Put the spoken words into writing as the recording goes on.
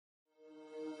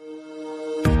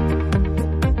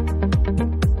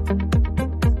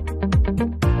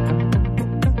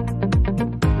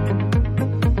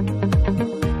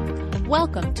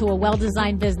to A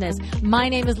Well-Designed Business. My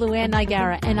name is Luann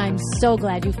Nigara, and I'm so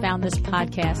glad you found this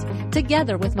podcast.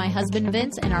 Together with my husband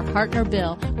Vince and our partner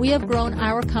Bill, we have grown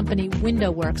our company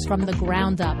WindowWorks from the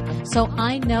ground up. So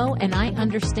I know and I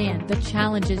understand the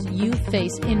challenges you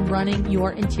face in running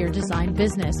your interior design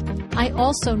business. I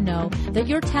also know that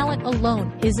your talent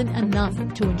alone isn't enough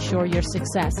to ensure your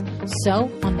success.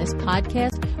 So on this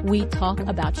podcast, we talk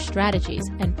about strategies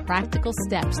and practical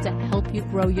steps to help you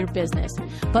grow your business.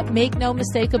 But make no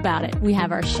mistake about it, we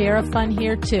have our share of fun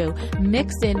here too,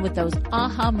 mixed in with those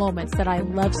aha moments that I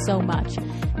love so much.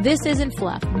 This isn't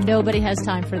fluff. Nobody has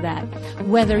time for that.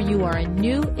 Whether you are a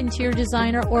new interior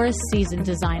designer or a seasoned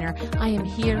designer, I am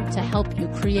here to help you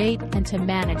create and to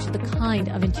manage the kind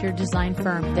of interior design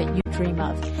firm that you dream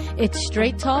of. It's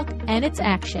straight talk and it's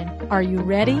action. Are you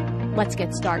ready? Let's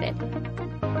get started.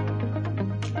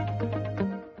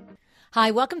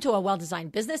 Hi, welcome to A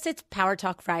Well-Designed Business. It's Power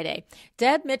Talk Friday.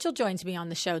 Deb Mitchell joins me on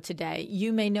the show today.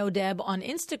 You may know Deb on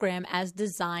Instagram as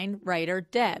Design Writer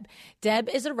Deb. Deb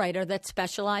is a writer that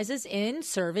specializes in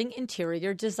serving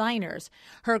interior designers.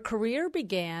 Her career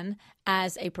began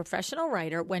as a professional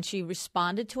writer when she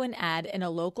responded to an ad in a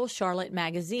local Charlotte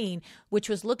magazine, which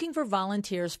was looking for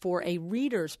volunteers for a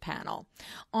readers panel.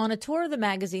 On a tour of the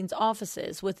magazine's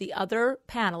offices with the other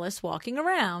panelists walking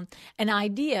around, an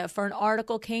idea for an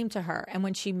article came to her, and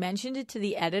when she mentioned it to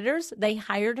the editors, they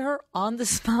hired her on the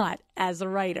spot as a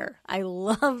writer. I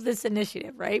love this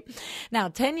initiative, right? Now,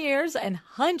 10 years and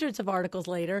hundreds of articles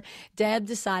later, Deb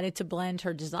decided to blend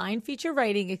her design feature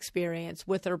writing experience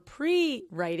with her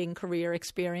pre-writing career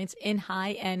experience in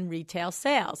high-end retail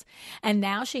sales. And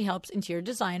now she helps interior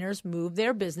designers move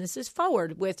their businesses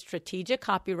forward with strategic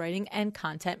copywriting and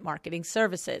content marketing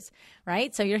services,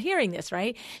 right? So you're hearing this,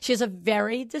 right? She has a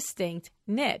very distinct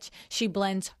niche. She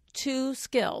blends two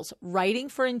skills, writing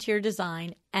for interior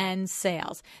design and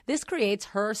sales. This creates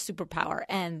her superpower,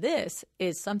 and this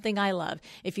is something I love.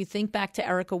 If you think back to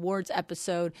Erica Ward's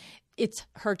episode, it's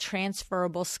her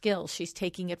transferable skills. She's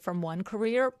taking it from one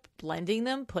career, blending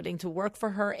them, putting to work for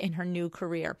her in her new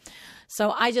career.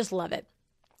 So I just love it.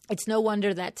 It's no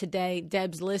wonder that today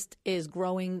Deb's list is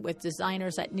growing with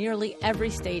designers at nearly every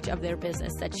stage of their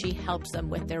business that she helps them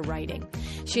with their writing.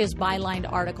 She has bylined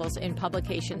articles in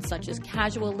publications such as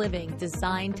Casual Living,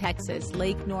 Design Texas,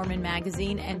 Lake Norman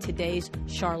Magazine, and today's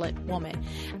Charlotte Woman.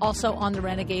 Also on the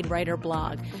Renegade Writer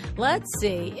blog. Let's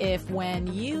see if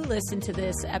when you listen to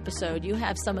this episode, you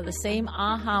have some of the same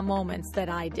aha moments that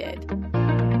I did.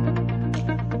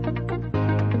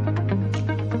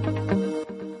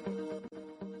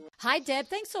 Hi, Deb.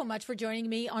 Thanks so much for joining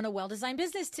me on A Well-Designed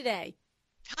Business today.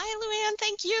 Hi, Luann.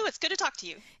 Thank you. It's good to talk to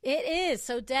you. It is.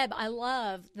 So, Deb, I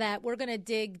love that we're going to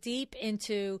dig deep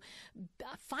into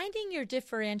finding your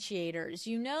differentiators.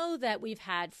 You know that we've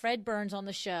had Fred Burns on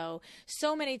the show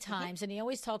so many times, and he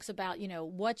always talks about,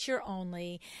 what's your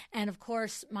only. And, of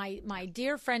course, my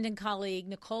dear friend and colleague,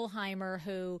 Nicole Heimer,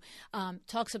 who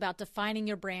talks about defining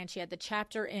your brand. She had the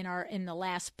chapter in the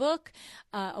last book,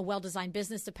 A Well-Designed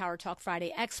Business, the Power Talk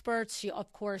Friday Experts. She,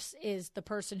 of course, is the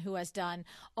person who has done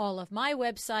all of my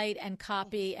website and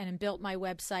copy and built my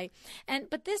website.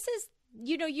 But this is,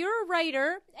 you're a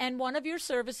writer, and one of your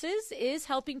services is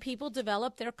helping people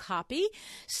develop their copy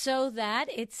so that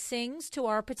it sings to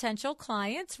our potential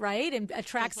clients, right? And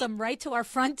attracts them right to our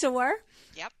front door.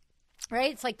 Yep.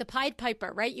 Right? It's like the Pied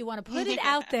Piper, right? You want to put it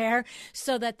out there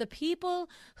so that the people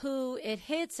who it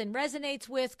hits and resonates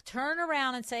with turn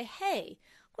around and say, hey,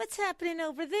 what's happening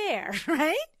over there?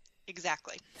 Right?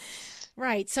 Exactly.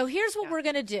 Right. So here's what we're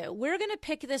going to do. We're going to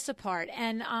pick this apart.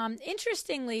 And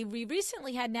interestingly, we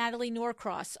recently had Natalie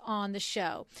Norcross on the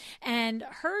show. And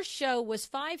her show was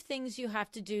 5 things you have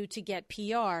to do to get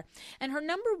PR. And her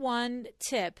number one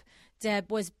tip,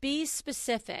 Deb, was be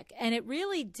specific. And it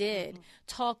really did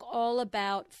talk all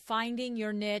about finding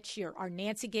your niche. Our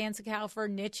Nancy Gansikaufer,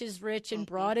 niche is rich and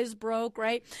broad is broke,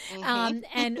 right?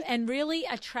 And really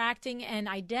attracting and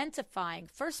identifying.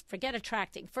 First, forget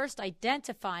attracting. First,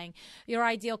 identifying your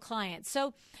ideal client.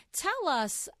 So tell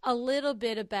us a little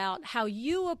bit about how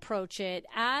you approach it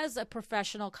as a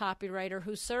professional copywriter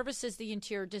who services the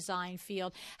interior design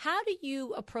field. How do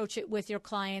you approach it with your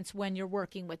clients when you're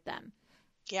working with them?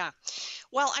 Yeah.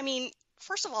 Well,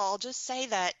 first of all, I'll just say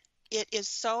that it is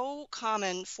so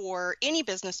common for any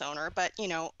business owner, but,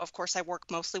 of course, I work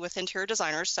mostly with interior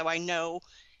designers, so I know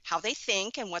how they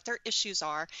think and what their issues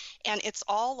are. And it's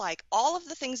all like all of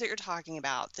the things that you're talking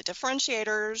about, the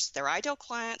differentiators, their ideal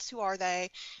clients, who are they,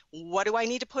 what do I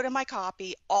need to put in my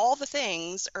copy? All the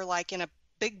things are like in a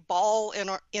big ball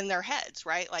in their heads,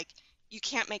 right? Like you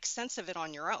can't make sense of it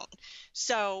on your own.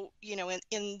 So,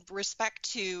 in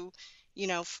respect to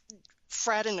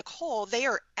Fred and Nicole, they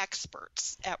are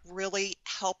experts at really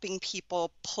helping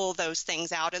people pull those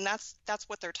things out. And that's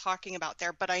what they're talking about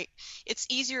there. But it's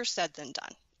easier said than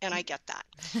done. And I get that.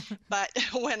 But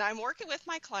when I'm working with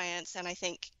my clients, and I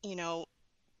think,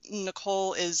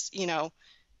 Nicole is,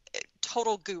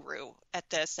 total guru at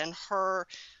this, and her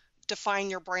define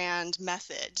your brand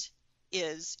method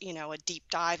is, a deep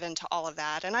dive into all of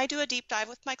that. And I do a deep dive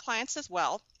with my clients as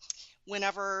well,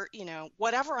 whenever,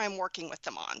 whatever I'm working with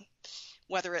them on,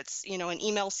 whether it's, an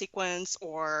email sequence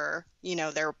or,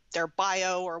 their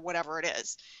bio or whatever it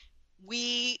is.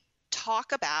 We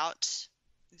talk about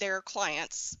their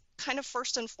clients kind of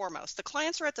first and foremost. The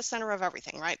clients are at the center of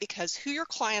everything, right? Because who your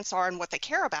clients are and what they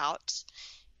care about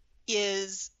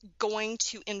is going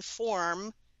to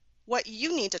inform what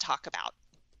you need to talk about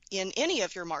in any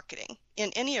of your marketing,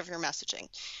 in any of your messaging.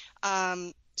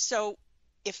 So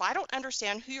if I don't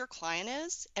understand who your client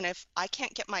is, and if I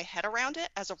can't get my head around it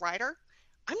as a writer,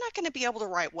 I'm not going to be able to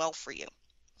write well for you.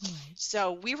 Right.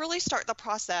 So we really start the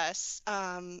process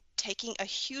taking a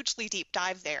hugely deep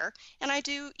dive there. And I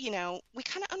do, we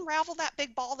kind of unravel that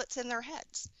big ball that's in their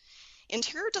heads.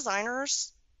 Interior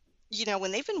designers,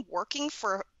 when they've been working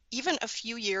for even a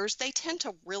few years, they tend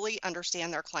to really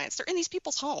understand their clients. They're in these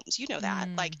people's homes. You know that.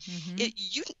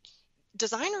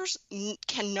 Designers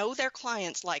can know their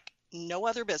clients like no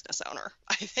other business owner,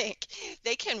 I think.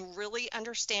 They can really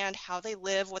understand how they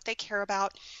live, what they care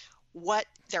about, what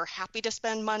they're happy to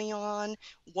spend money on,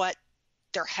 what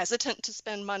they're hesitant to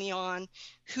spend money on,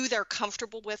 who they're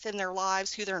comfortable with in their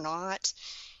lives, who they're not.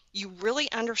 You really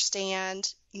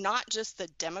understand not just the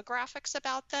demographics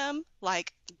about them,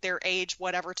 like their age,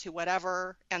 whatever to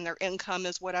whatever, and their income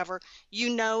is whatever.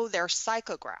 You know their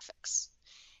psychographics.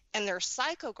 And their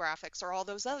psychographics are all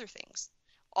those other things,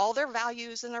 all their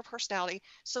values and their personality.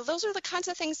 So those are the kinds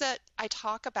of things that I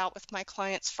talk about with my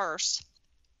clients first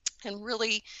and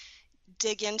really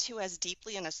dig into as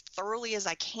deeply and as thoroughly as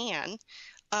I can,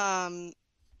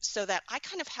 so that I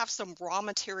kind of have some raw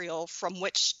material from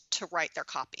which to write their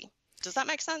copy. Does that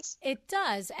make sense? It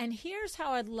does. And here's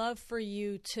how I'd love for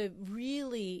you to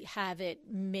really have it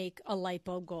make a light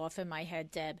bulb go off in my head,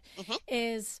 Deb,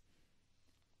 is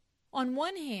on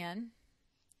one hand,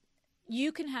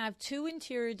 you can have two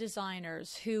interior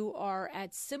designers who are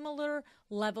at similar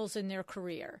levels in their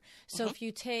career. So if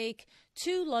you take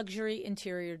two luxury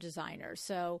interior designers,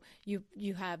 so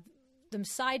you have them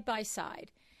side by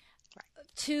side, right.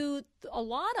 To a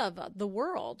lot of the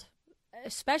world,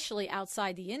 especially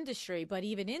outside the industry, but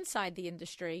even inside the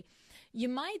industry, you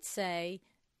might say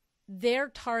they're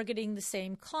targeting the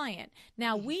same client.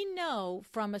 Now, we know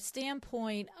from a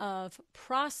standpoint of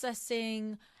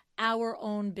processing our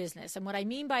own business. And what I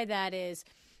mean by that is,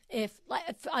 if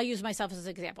I'll use myself as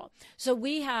an example. So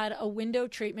we had a window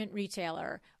treatment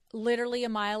retailer literally a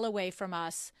mile away from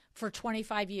us for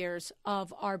 25 years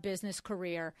of our business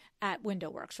career at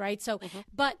WindowWorks, right? So,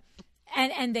 but,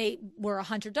 and they were a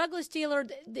Hunter Douglas dealer.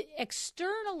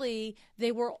 Externally,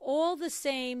 they were all the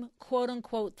same quote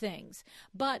unquote things,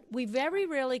 but we very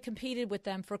rarely competed with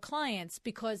them for clients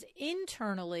because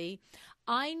internally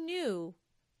I knew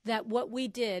that what we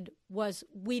did was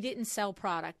we didn't sell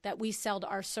product, that we sold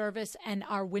our service and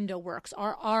our window works,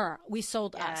 we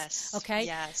sold us. Okay.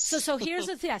 Yes. So here's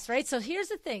the yes, right? So here's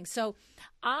the thing. So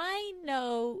I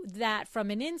know that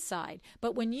from an inside,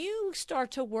 but when you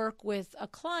start to work with a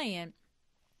client,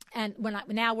 and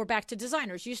now we're back to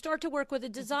designers, you start to work with a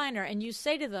designer and you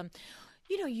say to them,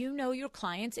 you know your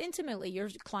clients intimately, your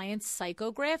clients'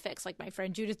 psychographics, like my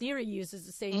friend Judith Neary uses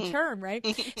the same term, right?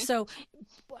 So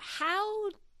how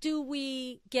do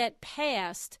we get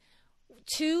past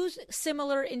two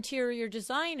similar interior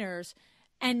designers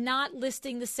and not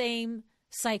listing the same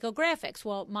psychographics?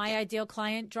 Well, my ideal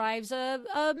client drives a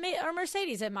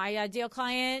Mercedes, and my ideal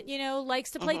client, likes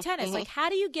to play tennis. Like, how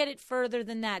do you get it further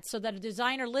than that so that a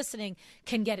designer listening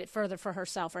can get it further for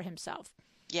herself or himself?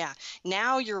 Yeah.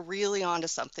 Now you're really onto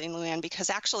something, Luann,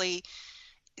 because actually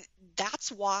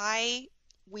that's why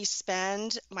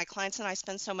my clients and I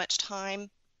spend so much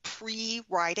time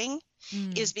pre-writing,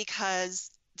 is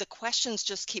because the questions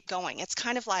just keep going. It's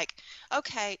kind of like,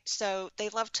 okay, so they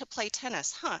love to play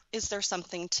tennis. Is there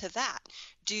something to that?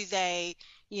 Do they,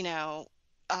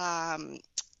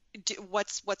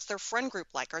 what's their friend group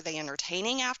like? Are they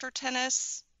entertaining after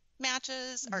tennis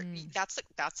matches? Or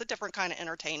that's a different kind of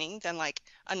entertaining than like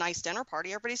a nice dinner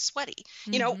party. Everybody's sweaty.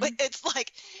 It's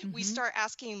like we start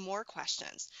asking more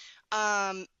questions.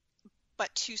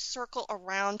 But to circle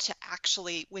around to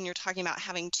actually, when you're talking about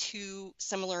having two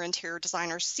similar interior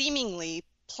designers seemingly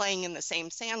playing in the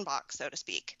same sandbox, so to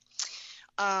speak,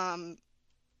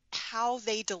 how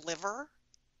they deliver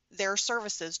their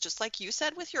services, just like you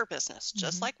said with your business,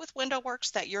 just like with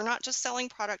WindowWorks, that you're not just selling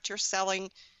product, you're selling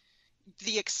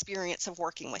the experience of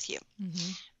working with you.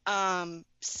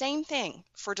 Same thing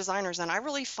for designers. And I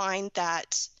really find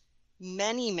that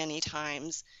many, many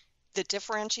times the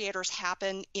differentiators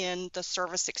happen in the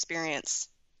service experience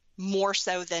more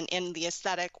so than in the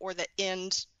aesthetic or the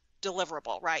end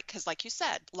deliverable, right? Because like you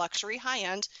said, luxury, high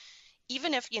end,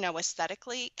 even if,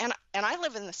 aesthetically, and I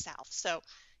live in the South, so,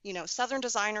 Southern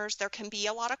designers, there can be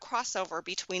a lot of crossover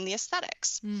between the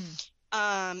aesthetics,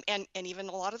 and even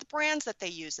a lot of the brands that they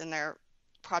use in their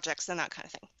projects and that kind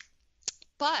of thing.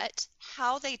 But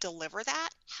how they deliver that,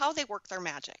 how they work their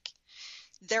magic,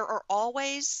 there are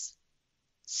always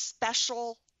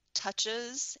special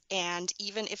touches, and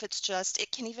even if it's just,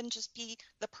 it can even just be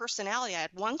the personality. I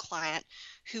had one client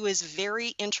who is very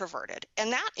introverted,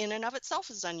 and that in and of itself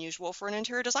is unusual for an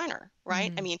interior designer,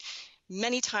 right? I mean,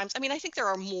 many times, I think there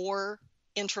are more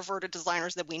introverted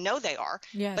designers than we know they are,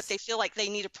 but they feel like they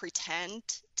need to pretend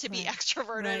to be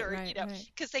extroverted,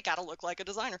 because they got to look like a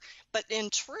designer. But in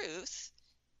truth,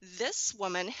 this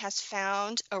woman has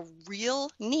found a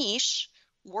real niche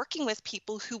working with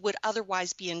people who would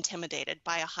otherwise be intimidated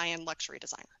by a high-end luxury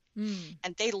designer.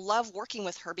 And they love working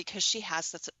with her because she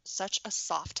has such a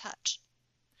soft touch.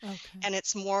 And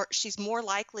she's more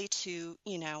likely to,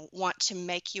 want to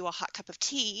make you a hot cup of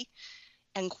tea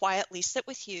and quietly sit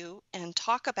with you and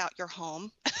talk about your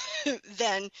home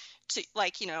than to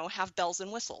have bells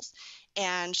and whistles.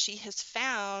 And she has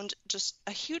found just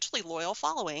a hugely loyal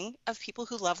following of people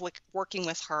who love working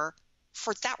with her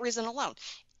for that reason alone.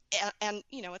 And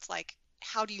it's like,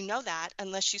 how do you know that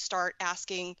unless you start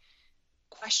asking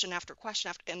question after question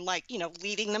after, and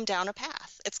leading them down a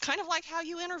path? It's kind of like how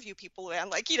you interview people,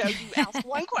 and you ask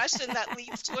one question that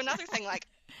leads to another thing, like,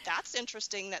 that's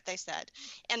interesting that they said.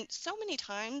 And so many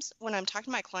times when I'm talking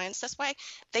to my clients this way,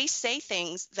 they say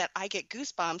things that I get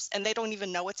goosebumps and they don't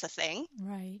even know it's a thing.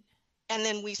 Right. And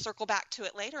then we circle back to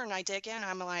it later and I dig in.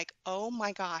 I'm like, oh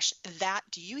my gosh,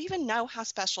 do you even know how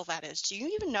special that is? Do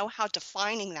you even know how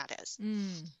defining that is?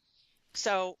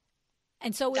 So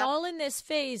we're all in this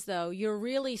phase, though. You're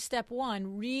really, step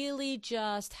one, really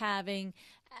just having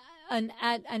an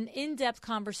in-depth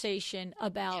conversation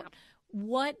about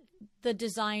what the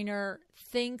designer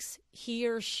thinks he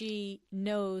or she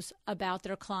knows about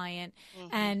their client,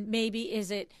 and maybe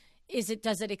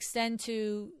does it extend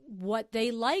to what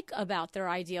they like about their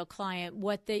ideal client,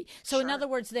 in other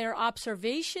words, their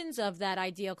observations of that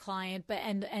ideal client, but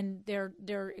and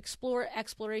their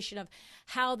exploration of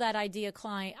how that ideal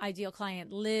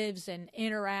client lives and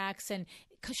interacts and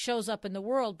shows up in the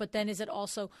world. But then is it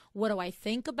also, what do I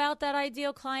think about that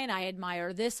ideal client? I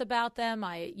admire this about them.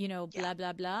 Blah,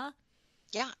 blah, blah.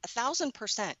 Yeah,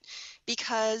 1,000%.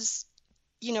 Because,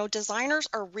 designers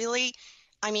are really,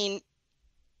 I'm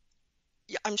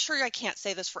sure I can't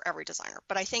say this for every designer,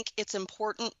 but I think it's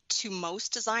important to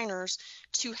most designers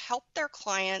to help their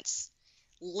clients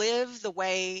live the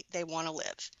way they want to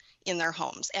live in their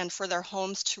homes, and for their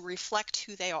homes to reflect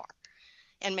who they are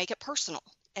and make it personal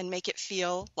and make it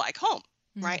feel like home,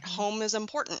 right? Home is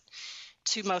important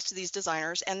to most of these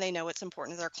designers, and they know it's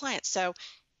important to their clients. So,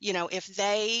 if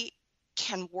they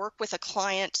can work with a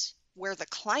client where the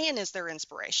client is their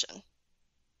inspiration,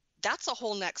 that's a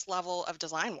whole next level of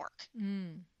design work.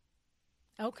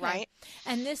 Okay. Right?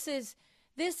 And this is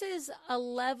a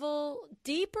level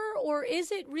deeper, or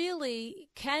is it really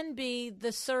can be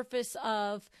the surface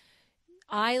of,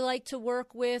 I like to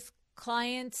work with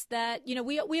clients that, you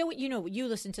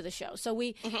listen to the show. So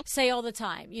we say all the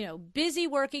time, busy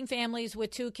working families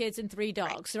with 2 kids and 3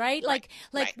 dogs, right? Like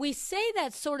we say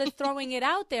that sort of throwing it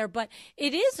out there, but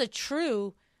it is a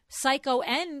true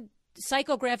psychographic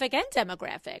and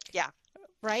demographic. Yeah.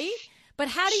 Right? But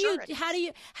how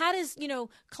does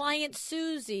client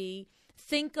Susie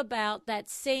think about that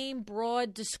same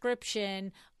broad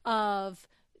description of,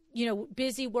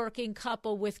 busy working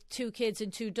couple with 2 kids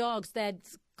and 2 dogs that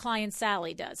client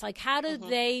Sally does? Like, how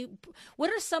do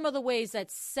what are some of the ways that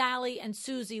Sally and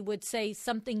Susie would say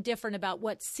something different about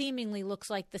what seemingly looks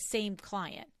like the same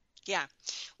client? Yeah.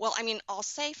 Well, I'll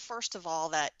say first of all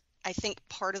that I think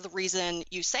part of the reason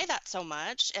you say that so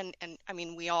much, and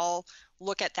we all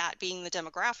look at that being the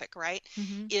demographic, right,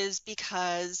 is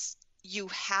because you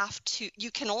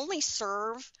can only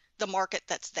serve the market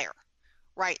that's there,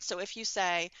 right? So if you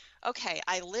say, okay,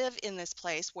 I live in this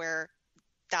place where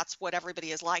that's what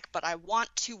everybody is like, but I want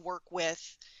to work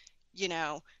with,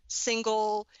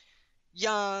 single,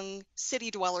 young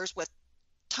city dwellers with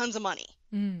tons of money.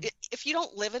 If you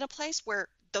don't live in a place where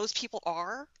those people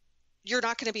are, you're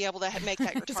not going to be able to make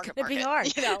that your target It's going to be market. hard.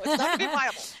 It's not going to be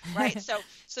viable, right?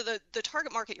 So the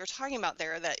target market you're talking about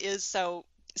there that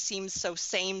seems so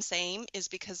same is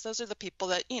because those are the people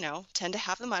that, tend to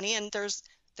have the money, and there's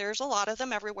a lot of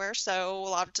them everywhere, so a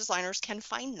lot of designers can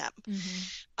find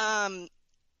them.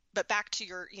 But back to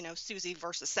your, Susie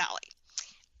versus Sally.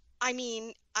 I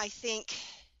mean, I think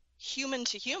human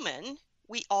to human,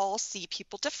 we all see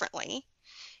people differently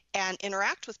and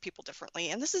interact with people differently.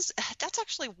 And that's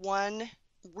actually one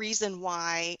reason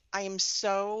why I am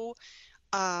so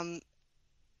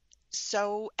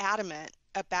adamant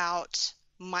about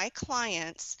my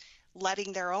clients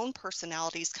letting their own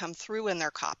personalities come through in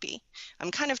their copy.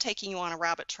 I'm kind of taking you on a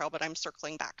rabbit trail, but I'm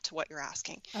circling back to what you're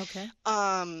asking. Okay.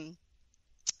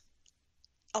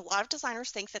 A lot of designers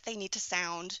think that they need to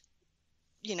sound,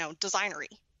 designery,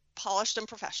 polished and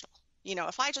professional.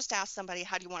 If I just ask somebody,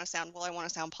 how do you want to sound? Well, I want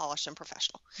to sound polished and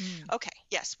professional. Okay,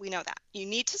 yes, we know that. You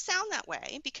need to sound that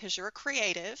way because you're a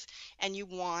creative and you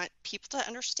want people to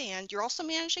understand you're also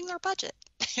managing their budget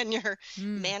and you're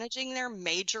managing their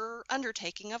major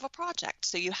undertaking of a project.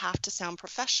 So you have to sound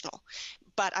professional.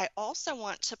 But I also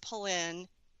want to pull in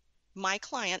my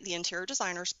client, the interior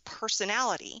designer's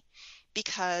personality,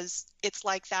 because it's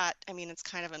like that. I mean, it's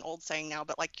kind of an old saying now,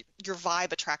 but like your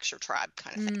vibe attracts your tribe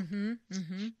kind of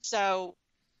thing. So,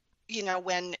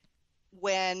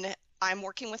 when I'm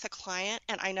working with a client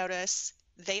and I notice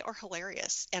they are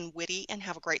hilarious and witty and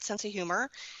have a great sense of humor,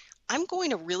 I'm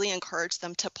going to really encourage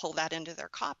them to pull that into their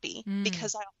copy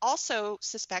because I also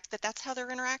suspect that that's how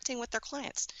they're interacting with their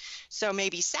clients. So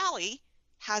maybe Sally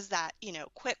has that,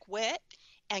 quick wit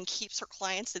and keeps her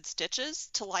clients in stitches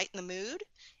to lighten the mood,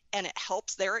 and it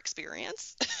helps their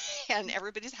experience and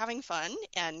everybody's having fun,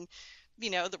 and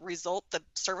the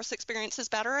service experience is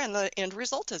better and the end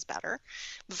result is better,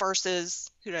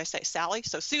 versus, who did I say, Sally?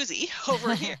 So Susie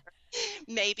over here.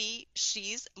 Maybe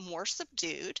she's more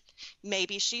subdued.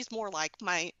 Maybe she's more like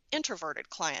my introverted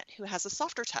client who has a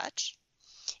softer touch,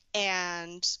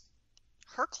 and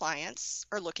her clients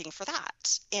are looking for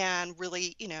that and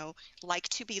really, like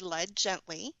to be led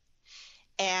gently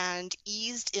and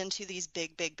eased into these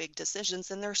big decisions,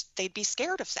 and they'd be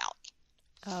scared of Sally.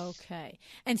 Okay.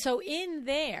 And so in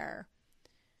there,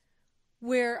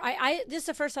 where I this is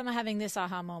the first time I'm having this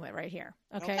aha moment right here.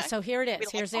 Okay. So here it is.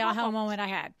 Here's the aha moment I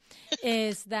had,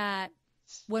 is that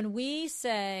when we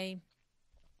say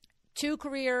two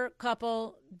career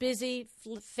couple, busy,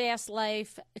 fast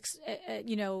life,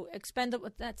 expendable.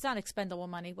 That's not expendable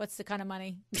money. What's the kind of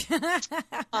money?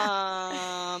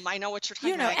 I know what you're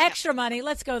talking about. Extra money.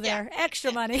 Let's go there. Yeah.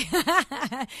 Extra money.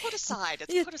 Put aside.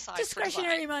 It's put aside.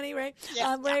 Discretionary money, right?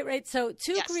 Yeah. Right. So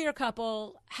career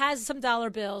couple, has some dollar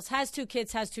bills, has 2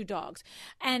 kids, has 2 dogs.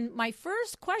 And my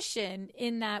first question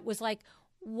in that was like,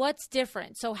 what's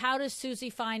different? So how does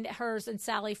Susie find hers and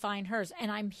Sally find hers?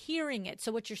 And I'm hearing it.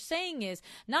 So what you're saying is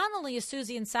not only is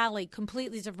Susie and Sally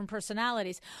completely different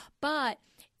personalities, but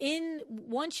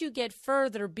once you get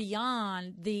further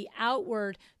beyond the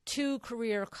outward 2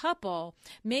 career couple,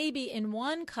 maybe in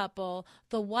one couple,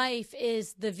 the wife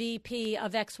is the VP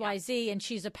of XYZ and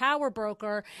she's a power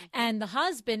broker, and the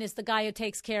husband is the guy who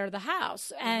takes care of the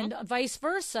house, and vice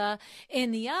versa.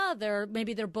 In the other,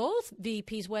 maybe they're both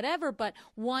VPs, whatever, but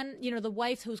one, the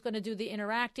wife who's going to do the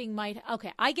interacting might,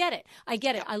 okay, I get it.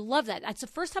 I love that. That's the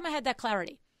first time I had that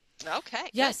clarity. Okay.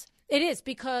 Yes, it is,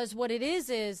 because what it is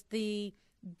the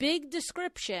big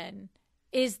description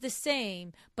is the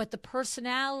same, but the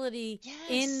personality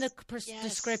in the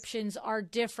descriptions are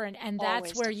different, and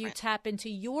that's where you tap into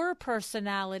your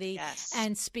personality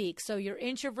and speak. So you're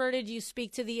introverted, you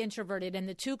speak to the introverted, and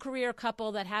the 2 career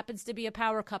couple that happens to be a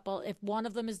power couple, if one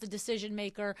of them is the decision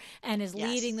maker and is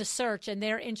leading the search and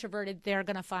they're introverted, they're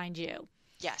going to find you.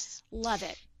 Yes. Love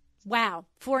it. Wow.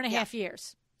 4.5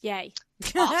 years. Yay.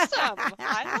 Awesome.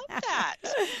 I love that.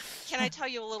 Can I tell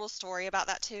you a little story about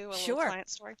that too? Little client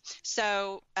story.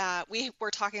 So we were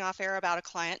talking off air about a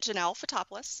client, Janelle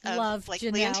Fotopoulos of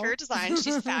Blakely Interior Design.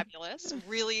 She's fabulous.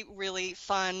 Really, really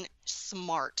fun,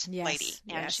 smart lady.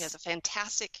 And she has a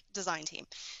fantastic design team.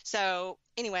 So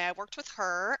anyway, I worked with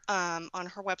her on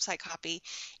her website copy,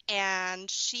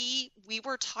 and we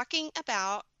were talking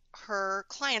about her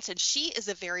clients, and she is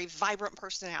a very vibrant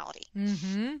personality,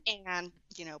 and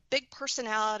big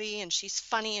personality, and she's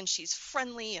funny and she's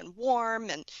friendly and warm,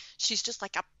 and she's just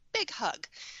like a big hug,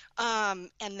 and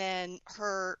then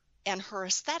her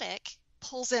aesthetic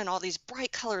pulls in all these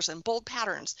bright colors and bold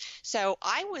patterns. So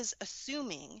I was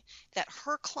assuming that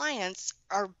her clients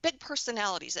are big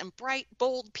personalities and bright,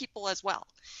 bold people as well.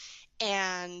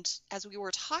 And as we were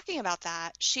talking about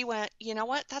that, she went, you know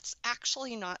what? That's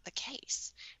actually not the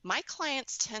case. My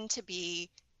clients tend to be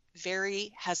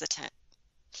very hesitant.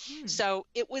 Hmm. So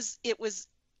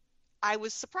I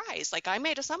was surprised. Like, I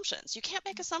made assumptions. You can't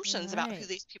make assumptions about who Right.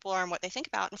 these people are and what they think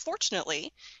about. And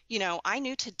fortunately, I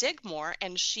knew to dig more,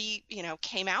 and she,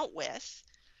 came out with,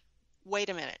 wait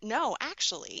a minute, no,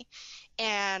 actually.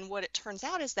 And what it turns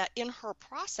out is that in her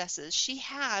processes, she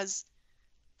has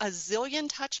a zillion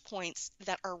touch points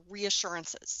that are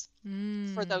reassurances for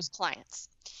Mm. those clients.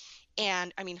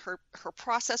 And I mean, her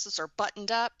processes are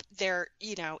buttoned up.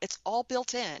 It's all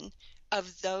built in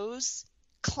of those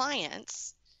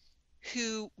clients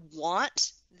who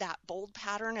want that bold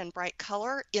pattern and bright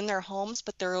color in their homes,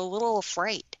 but they're a little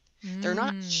afraid. They're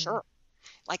not Mm. sure.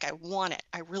 Like, I want it.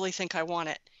 I really think I want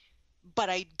it, but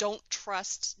I don't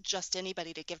trust just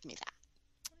anybody to give me that.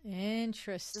 Does that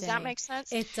Interesting. make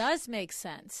sense? It does make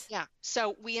sense. Yeah.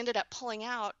 So we ended up pulling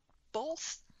out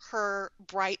both her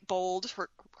bright, bold, her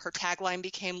tagline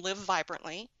became Live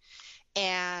Vibrantly,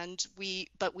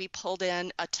 but we pulled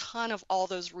in a ton of all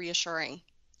those reassuring.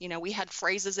 We had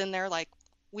phrases in there like,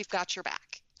 we've got your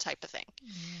back type of thing.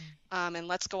 And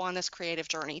let's go on this creative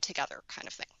journey together kind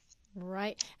of thing.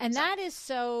 Right. And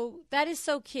So, that is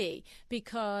so key,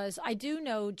 because I do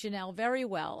know Janelle very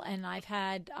well, and I've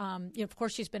had of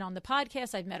course she's been on the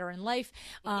podcast. I've met her in life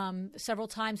several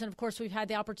times, and of course we've had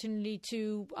the opportunity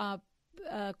to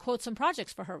quote some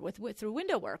projects for her with through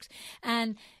WindowWorks,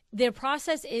 and their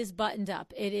process is buttoned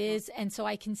up. It is, and so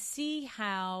I can see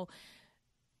how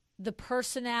the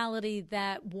personality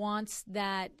that wants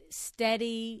that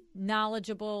steady,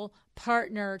 knowledgeable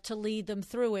partner to lead them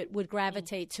through it would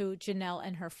gravitate to Janelle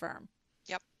and her firm.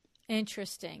 yep.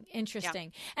 Interesting. Yeah.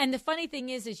 And the funny thing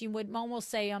is you would almost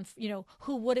say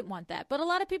who wouldn't want that? But a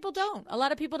lot of people don't. A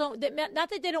lot of people don't. Not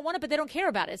that they don't want it, but they don't care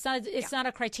about it. It's not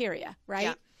a criteria, right?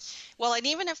 Yeah. Well, and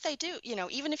even if they do,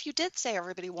 even if you did say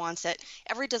everybody wants it,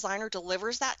 every designer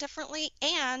delivers that differently.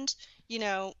 And,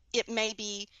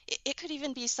 it could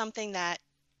even be something that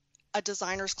a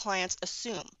designer's clients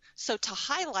assume. So to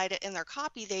highlight it in their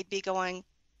copy, they'd be going,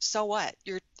 so what?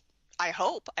 I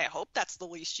hope that's the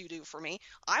least you do for me.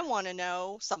 I want to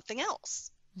know something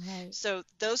else. Right. So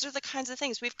those are the kinds of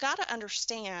things we've got to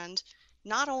understand,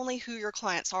 not only who your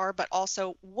clients are, but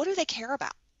also what do they care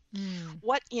about? Mm.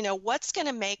 What's going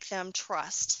to make them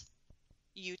trust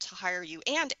you to hire you?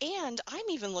 And I'm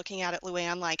even looking at it,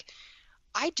 Luann, like,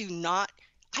 I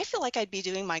feel like I'd be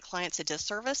doing my clients a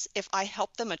disservice if I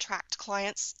help them attract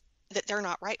clients that they're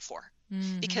not right for.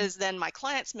 Mm-hmm. Because then my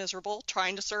client's miserable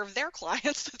trying to serve their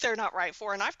clients that they're not right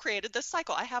for. And I've created this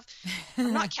cycle.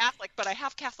 I'm not Catholic, but I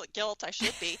have Catholic guilt. I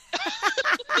should be.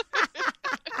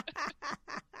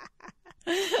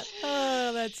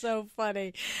 Oh, that's so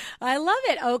funny. I love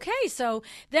it. Okay, so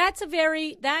that's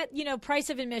price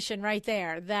of admission right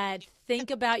there. That think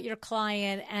about your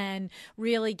client and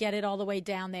really get it all the way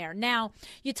down there. Now,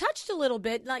 you touched a little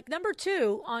bit, like number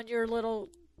 2 on your little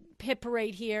hit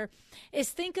parade here, is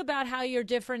think about how you're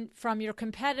different from your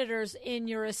competitors in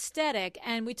your aesthetic.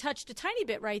 And we touched a tiny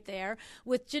bit right there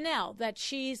with Janelle, that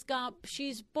she's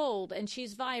bold and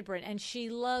she's vibrant and she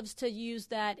loves to use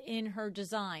that in her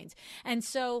designs. And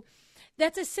so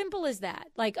that's as simple as that.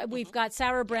 Like we've got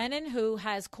Sarah Brennan, who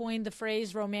has coined the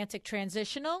phrase romantic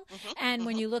transitional. And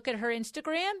when you look at her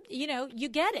Instagram, you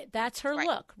get it. That's her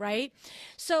look, right?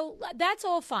 So that's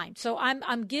all fine. So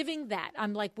I'm giving that.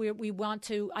 I'm like, we want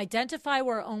to identify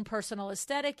where our own personal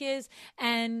aesthetic is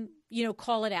and,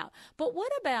 call it out. But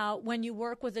what about when you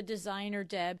work with a designer,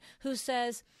 Deb, who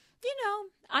says,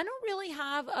 I don't really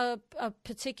have a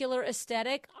particular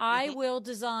aesthetic. I will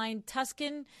design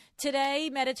Tuscan today,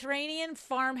 Mediterranean,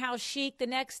 farmhouse chic the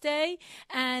next day,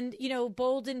 and,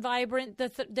 bold and vibrant the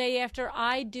day after.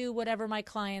 I do whatever my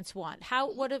clients want.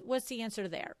 What's the answer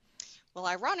there? Well,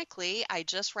 ironically, I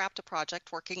just wrapped a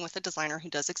project working with a designer who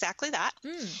does exactly that.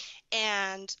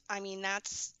 And I mean,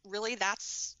 that's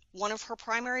one of her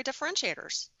primary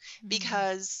differentiators,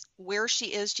 because where she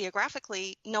is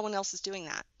geographically, no one else is doing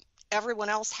that. Everyone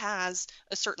else has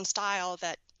a certain style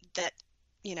that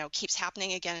keeps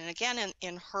happening again and again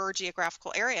in her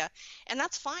geographical area. And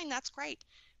that's fine, that's great.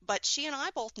 But she and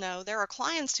I both know there are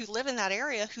clients who live in that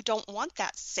area who don't want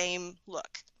that same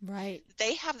look. Right.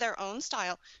 They have their own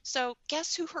style. So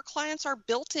guess who her clients are?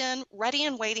 Built in, ready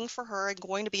and waiting for her, and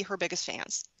going to be her biggest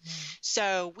fans.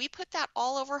 So we put that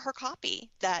all over her copy,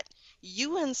 that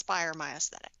you inspire my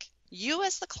aesthetic. You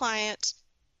as the client,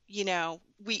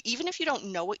 even if you don't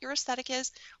know what your aesthetic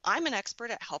is, I'm an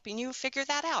expert at helping you figure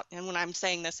that out. And when I'm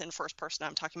saying this in first person,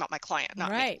 I'm talking about my client,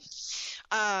 not me.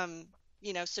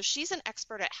 So she's an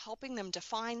expert at helping them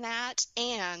define that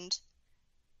and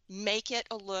make it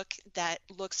a look that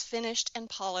looks finished and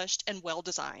polished and well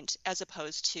designed, as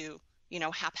opposed to,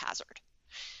 haphazard.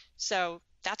 So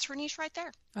that's her niche right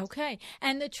there. Okay.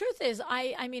 And the truth is,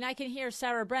 I mean, I can hear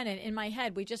Sarah Brennan in my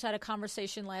head. We just had a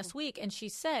conversation last week, and she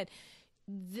said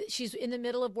she's in the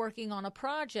middle of working on a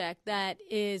project that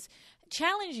is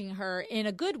challenging her in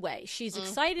a good way. She's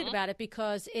excited about it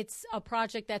because it's a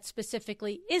project that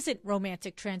specifically isn't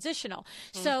romantic transitional.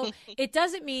 So it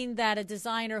doesn't mean that a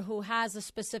designer who has a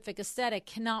specific aesthetic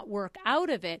cannot work out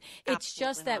of it. It's Absolutely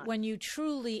just that not. when you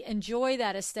truly enjoy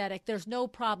that aesthetic, there's no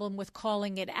problem with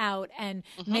calling it out and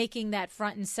making that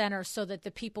front and center so that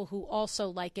the people who also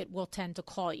like it will tend to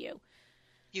call you.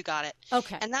 You got it.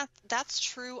 Okay. And that's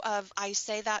true of, I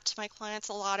say that to my clients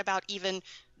a lot about even,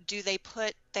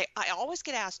 I always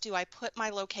get asked, do I put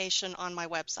my location on my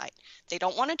website? They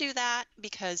don't want to do that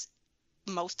because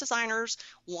most designers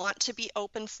want to be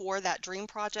open for that dream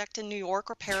project in New York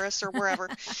or Paris or wherever.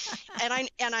 and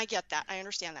I get that. I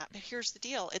understand that. But here's the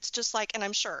deal. It's just like, and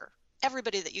I'm sure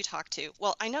everybody that you talk to,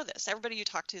 well, I know this, everybody you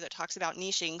talk to that talks about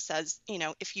niching says,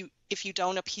 if you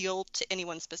don't appeal to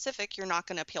anyone specific, you're not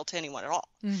going to appeal to anyone at all.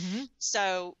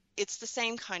 So it's the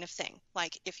same kind of thing.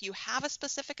 Like if you have a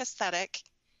specific aesthetic,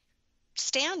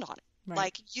 stand on it. Right.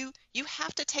 Like you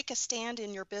have to take a stand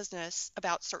in your business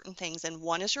about certain things. And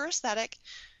one is your aesthetic.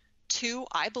 Two,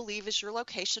 I believe, is your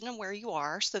location and where you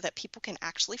are so that people can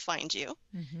actually find you.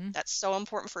 That's so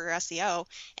important for your SEO.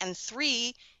 And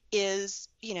three is,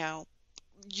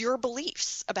 your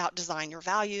beliefs about design, your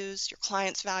values, your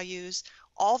clients' values,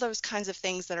 all those kinds of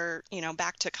things that are,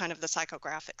 back to kind of the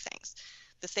psychographic things,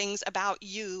 the things about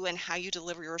you and how you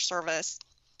deliver your service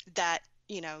that,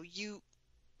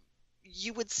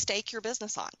 you would stake your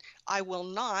business on. I will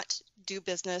not do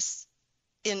business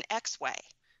in X way.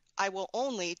 I will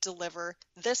only deliver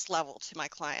this level to my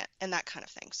client and that kind of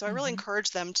thing. So I really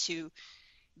encourage them to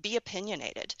be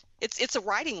opinionated. It's a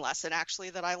writing lesson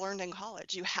actually that I learned in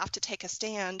college. You have to take a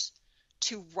stand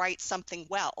to write something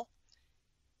well.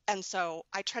 And so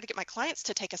I try to get my clients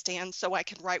to take a stand so I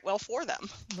can write well for them.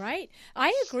 Right.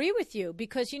 I agree with you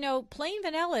because, plain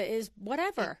vanilla is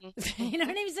whatever. You know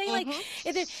what I'm saying? Like,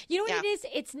 you know what it is?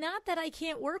 It's not that I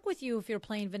can't work with you if you're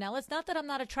plain vanilla. It's not that I'm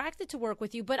not attracted to work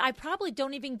with you, but I probably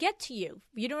don't even get to you.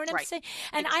 You know what I'm saying?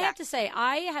 And I have to say,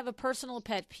 I have a personal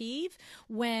pet peeve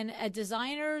when a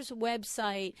designer's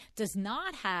website does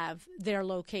not have their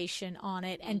location on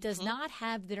it and does not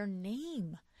have their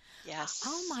name. Yes.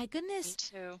 Oh my goodness.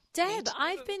 Me too. Deb, Me too.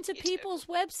 I've been to people's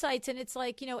websites and it's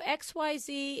like,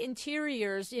 XYZ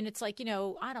Interiors and it's like, I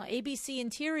don't know, ABC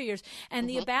Interiors and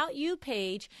the About You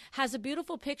page has a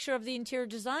beautiful picture of the interior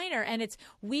designer and it's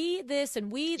we this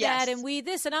and we that and we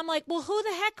this. And I'm like, well, who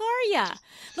the heck are ya?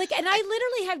 Like, and I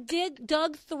literally have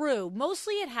dug through.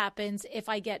 Mostly it happens if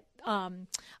I get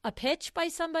a pitch by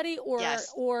somebody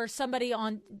or somebody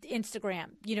on Instagram,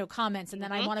 comments, and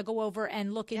then I want to go over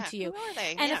and look into you. Who are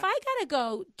they? And if I got to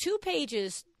go 2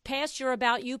 pages past your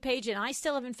About You page and I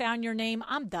still haven't found your name,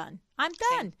 I'm done. I'm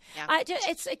done. Yeah.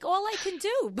 It's like all I can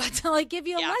do but to like give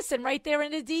you a lesson right there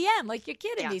in a DM. Like you're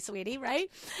kidding me, sweetie, right?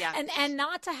 Yeah. And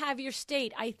not to have your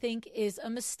state, I think, is a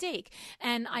mistake.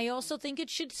 And I also think it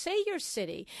should say your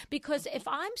city because if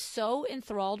I'm so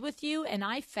enthralled with you and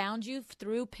I found you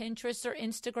through Pinterest or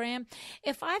Instagram,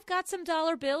 if I've got some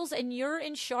dollar bills and you're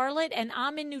in Charlotte and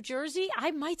I'm in New Jersey,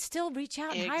 I might still reach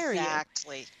out and hire you.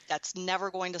 Exactly. That's never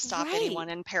going to stop anyone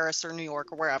in Paris or New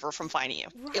York or wherever from finding you.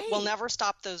 It will never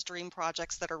stop those dream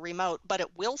projects that are remote, but it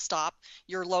will stop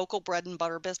your local bread and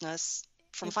butter business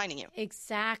from finding you.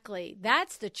 Exactly.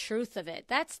 That's the truth of it.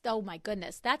 Oh my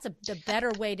goodness. That's the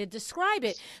better way to describe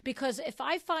it. Because if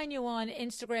I find you on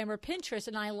Instagram or Pinterest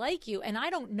and I like you and I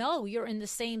don't know you're in the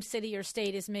same city or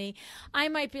state as me, I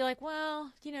might be like,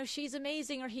 well, she's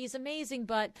amazing or he's amazing,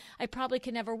 but I probably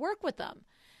can never work with them.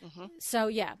 So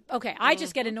yeah. Okay. I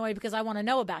just get annoyed because I want to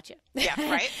know about you. Yeah.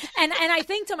 Right. and I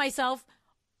think to myself,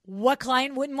 what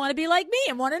client wouldn't want to be like me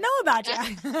and want to know about you?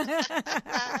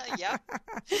 Yep.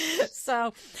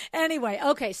 So anyway,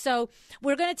 okay, so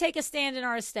we're going to take a stand in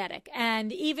our aesthetic.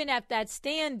 And even if that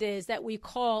stand is that we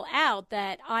call out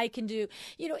that I can do,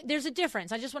 there's a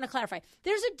difference. I just want to clarify.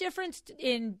 There's a difference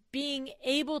in being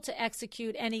able to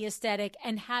execute any aesthetic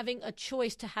and having a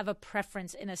choice to have a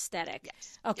preference in aesthetic.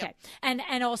 Yes. Okay. Yep.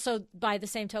 And also by the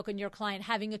same token, your client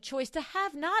having a choice to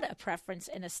have not a preference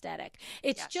in aesthetic.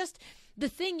 It's just the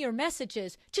thing your message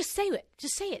is, just say it.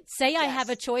 Just say it. Say I have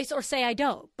a choice or say I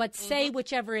don't, but say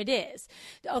whichever it is.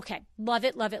 Okay. Love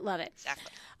it, love it, love it.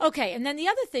 Exactly. Okay. And then the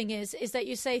other thing is that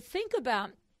you say, think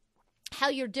about how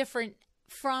you're different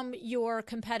from your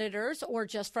competitors or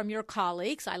just from your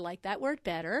colleagues, I like that word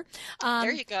better.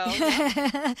 There you go.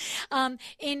 Yeah.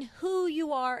 In who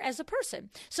you are as a person.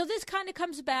 So this kind of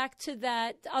comes back to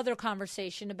that other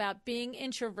conversation about being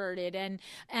introverted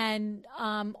and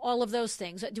all of those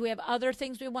things. Do we have other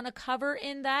things we want to cover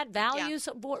in that? Values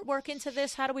work into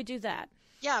this? How do we do that?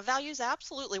 Yeah, values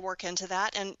absolutely work into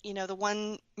that. And, the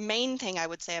one main thing I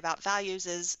would say about values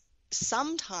is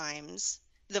sometimes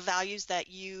the values that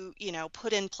you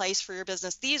put in place for your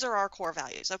business, these are our core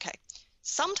values. Okay.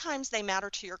 Sometimes they matter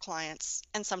to your clients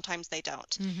and sometimes they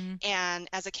don't. Mm-hmm. And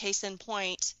as a case in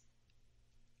point,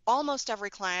 almost every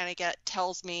client I get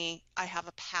tells me I have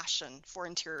a passion for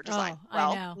interior design. Oh,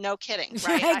 well, I know. No kidding,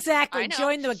 right? Exactly. I know.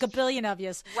 Join the gabillion of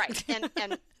yous. Right.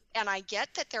 And I get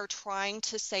that they're trying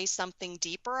to say something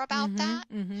deeper about that.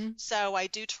 Mm-hmm. So I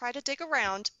do try to dig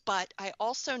around, but I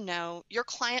also know your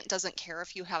client doesn't care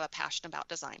if you have a passion about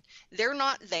design. They're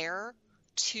not there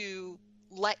to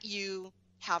let you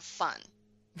have fun.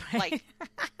 Right. Like,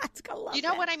 you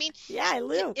know that. what I mean? Yeah, I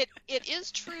do. It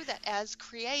is true that as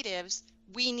creatives,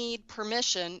 we need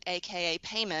permission, aka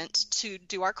payment, to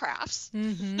do our crafts.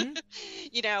 Mm-hmm.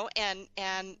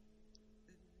 And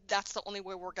that's the only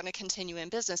way we're going to continue in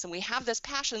business. And we have this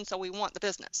passion, so we want the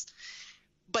business.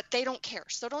 But they don't care.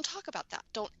 So don't talk about that.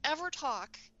 Don't ever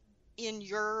talk in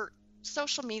your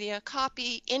social media,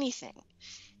 copy, anything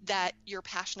that you're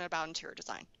passionate about interior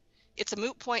design. It's a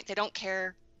moot point. They don't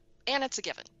care. And it's a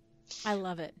given. I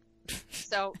love it.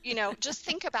 So, just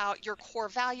think about your core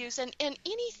values and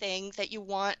anything that you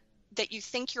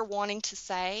think you're wanting to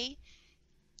say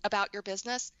about your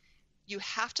business. You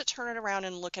have to turn it around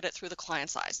and look at it through the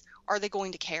client's eyes. Are they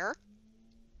going to care?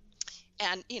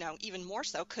 And, even more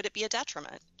so, could it be a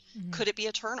detriment? Mm-hmm. Could it be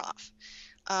a turnoff?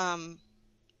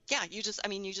 You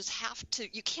just have to,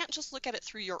 you can't just look at it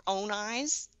through your own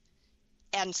eyes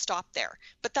and stop there.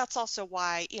 But that's also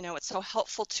why, it's so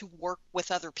helpful to work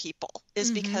with other people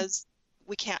is mm-hmm. because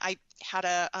I had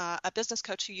a business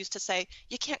coach who used to say,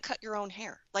 you can't cut your own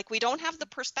hair. Like, we don't have the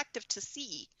perspective to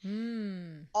see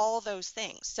all those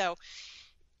things. So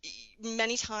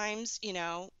many times,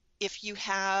 if you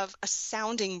have a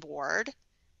sounding board,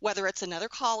 whether it's another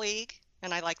colleague,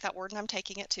 and I like that word and I'm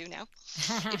taking it too now.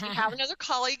 If you have another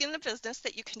colleague in the business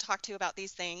that you can talk to about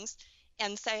these things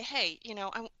and say, hey,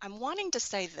 I'm wanting to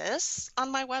say this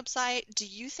on my website. Do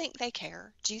you think they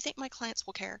care? Do you think my clients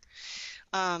will care?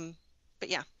 But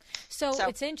yeah. So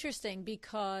it's interesting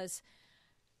because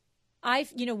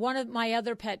one of my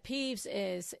other pet peeves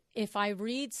is if I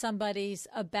read somebody's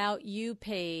About You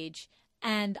page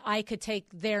and I could take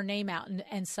their name out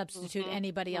and substitute mm-hmm.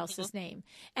 anybody mm-hmm. else's name.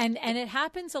 And it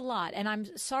happens a lot. And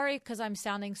I'm sorry because I'm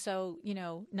sounding so,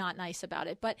 not nice about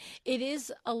it, but it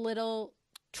is a little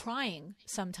trying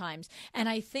sometimes. And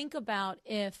I think about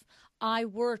if I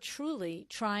were truly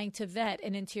trying to vet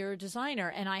an interior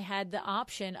designer and I had the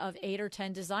option of 8 or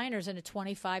 10 designers in a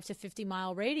 25 to 50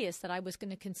 mile radius that I was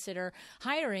going to consider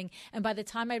hiring. And by the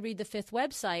time I read the 5th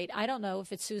website, I don't know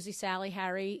if it's Susie, Sally,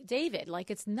 Harry, David.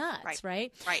 Like, it's nuts,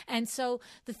 right? Right. And so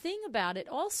the thing about it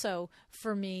also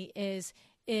for me is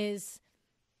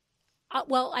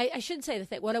I shouldn't say the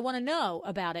thing. What I want to know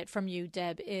about it from you,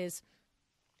 Deb, is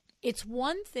it's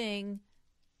one thing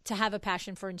to have a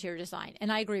passion for interior design.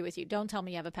 And I agree with you. Don't tell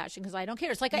me you have a passion because I don't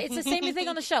care. It's like, it's the same thing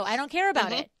on the show. I don't care about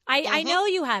mm-hmm. it. I know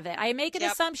you have it. I make an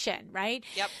yep. assumption, right?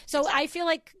 Yep. So exactly. I feel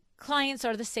like clients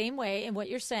are the same way in what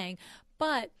you're saying,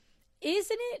 but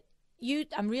isn't it,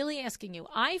 I'm really asking you,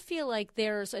 I feel like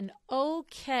there's an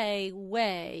okay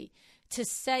way to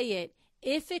say it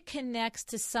if it connects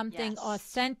to something yes.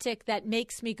 authentic that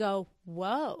makes me go,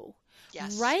 whoa.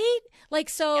 Yes. Right? Like,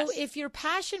 so yes. if your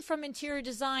passion from interior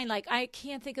design, like, I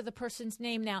can't think of the person's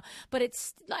name now, but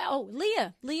it's,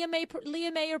 Leah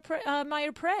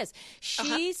Meyer-Perez.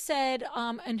 She said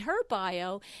in her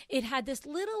bio, it had this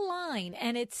little line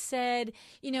and it said,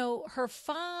 her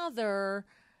father,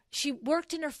 she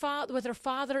worked with her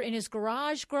father in his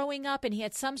garage growing up, and he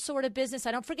had some sort of business.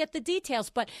 I don't forget the details,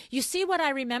 but you see what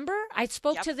I remember? I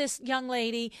spoke yep. to this young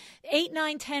lady 8,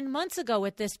 9, 10 months ago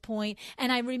at this point,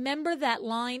 and I remember that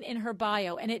line in her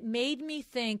bio, and it made me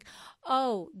think,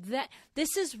 that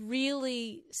this is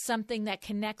really something that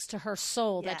connects to her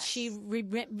soul, yes. that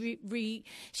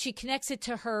she connects it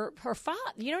to her father.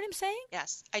 You know what I'm saying?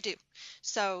 Yes, I do.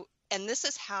 So, and this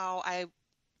is how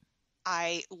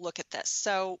I look at this.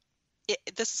 So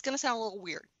this is going to sound a little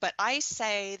weird, but I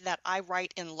say that I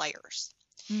write in layers.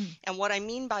 And what I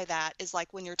mean by that is,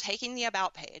 like, when you're taking the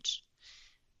About page,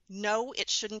 no, it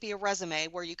shouldn't be a resume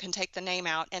where you can take the name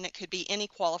out and it could be any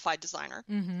qualified designer.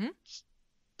 Mm-hmm.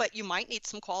 But you might need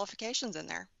some qualifications in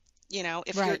there.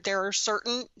 If Right. there's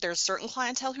certain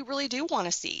clientele who really do want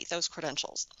to see those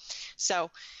credentials. So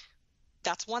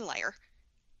that's one layer.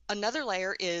 Another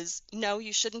layer is, no,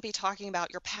 you shouldn't be talking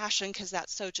about your passion because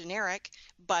that's so generic,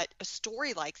 but a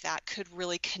story like that could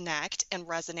really connect and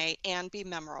resonate and be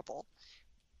memorable.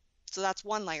 So that's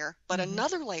one layer. But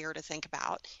another layer to think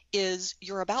about is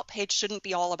your about page shouldn't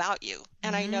be all about you.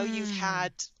 And I know you've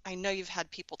had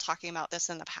people talking about this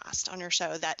in the past on your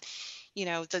show that,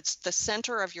 the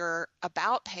center of your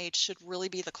about page should really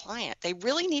be the client. They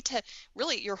really need to,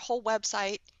 your whole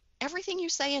website, everything you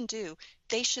say and do,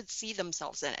 they should see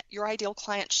themselves in it. Your ideal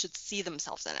client should see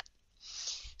themselves in it.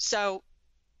 So,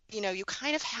 you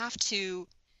kind of have to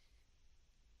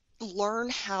learn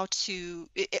how to,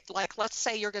 like, let's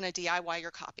say you're going to DIY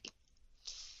your copy.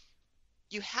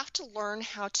 You have to learn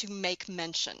how to make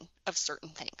mention of certain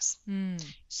things.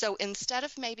 So instead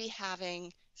of maybe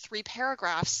having 3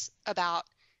 paragraphs about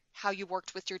how you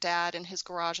worked with your dad in his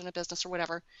garage in a business or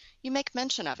whatever, you make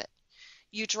mention of it.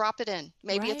 You drop it in.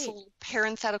 Maybe it's a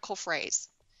parenthetical phrase,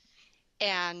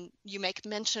 and you make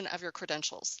mention of your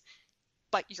credentials,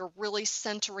 but you're really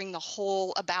centering the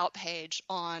whole about page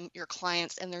on your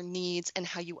clients and their needs and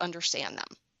how you understand them.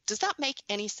 Does that make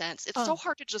any sense? It's so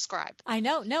hard to describe. I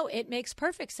know. No, it makes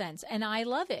perfect sense, and I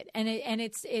love it. And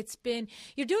it's been,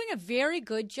 you're doing a very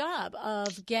good job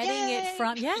of getting it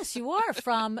from, yes, you are,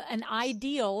 from an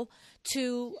ideal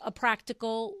to a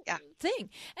practical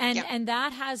thing. And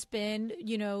that has been,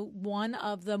 one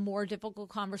of the more difficult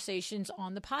conversations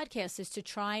on the podcast, is to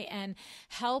try and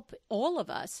help all of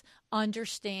us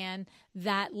understand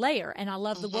that layer. And I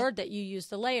love the word that you use,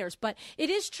 the layers, but it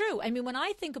is true. I mean, when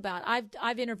I think about,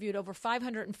 I've interviewed over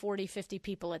 50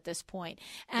 people at this point.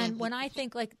 And when I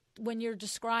think, like, when you're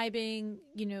describing,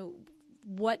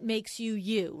 what makes you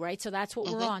you, right? So that's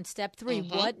what we're on, step 3.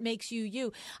 What makes you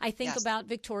you? I think about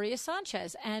Victoria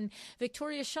Sanchez. And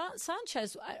Victoria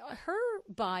Sanchez, her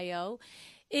bio,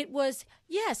 it was,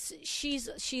 yes, she's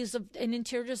an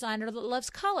interior designer that loves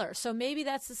color. So maybe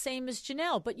that's the same as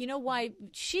Janelle. But you know why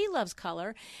she loves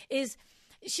color is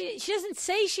she doesn't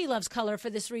say she loves color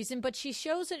for this reason, but she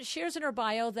shares in her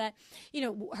bio that,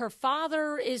 her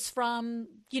father is from,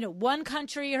 one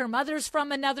country, her mother's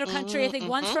from another country. I think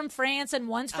one's from France and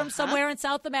one's from somewhere in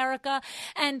South America.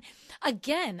 And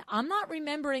again, I'm not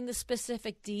remembering the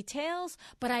specific details,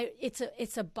 but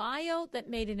it's a bio that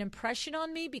made an impression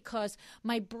on me, because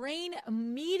my brain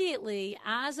immediately,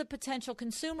 as a potential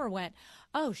consumer, went,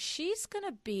 oh, she's going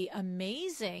to be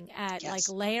amazing at like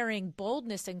layering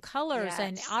boldness and colors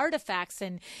and artifacts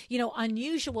and,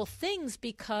 unusual things,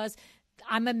 because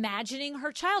I'm imagining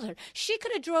her childhood. She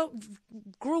could have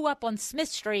grew up on Smith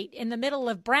Street in the middle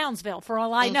of Brownsville, for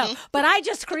all I know, but I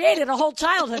just created a whole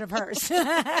childhood of hers.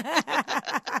 I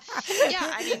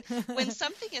mean, when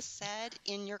something is said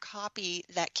in your copy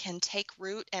that can take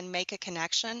root and make a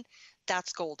connection,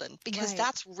 that's golden, because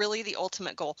that's really the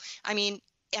ultimate goal. I mean,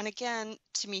 and again,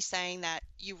 to me, saying that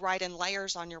you write in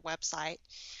layers on your website,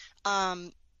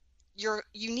 you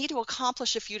need to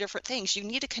accomplish a few different things. You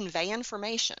need to convey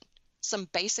information. Some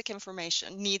basic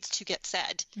information needs to get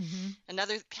said.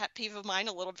 Another pet peeve of mine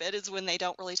a little bit is when they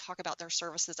don't really talk about their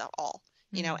services at all,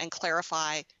 and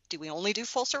clarify, do we only do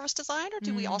full service design, or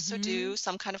do we also do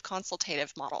some kind of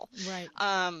consultative model? Right.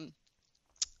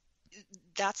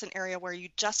 That's an area where you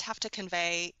just have to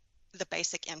convey the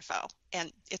basic info,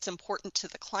 and it's important to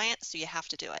the client, so you have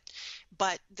to do it.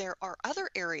 But there are other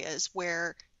areas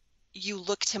where you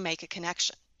look to make a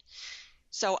connection.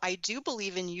 So I do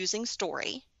believe in using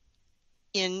story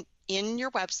in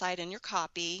your website, in your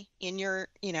copy, in your,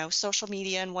 social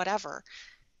media and whatever.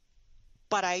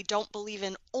 But I don't believe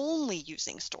in only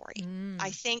using story. I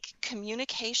think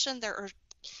communication,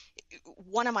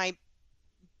 one of my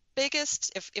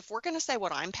biggest, if we're going to say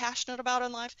what I'm passionate about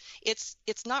in life, it's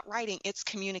not writing, it's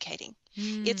communicating.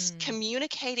 It's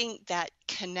communicating that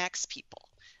connects people.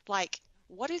 Like,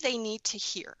 what do they need to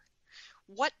hear?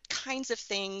 What kinds of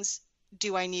things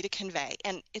do I need to convey?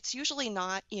 And it's usually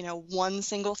not, one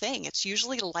single thing. It's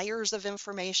usually layers of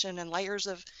information and layers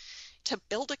to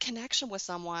build a connection with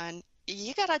someone.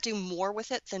 You got to do more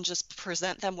with it than just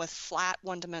present them with flat,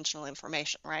 one-dimensional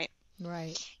information, right?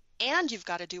 Right. And you've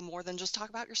got to do more than just talk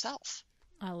about yourself.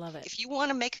 I love it. If you want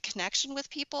to make a connection with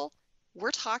people,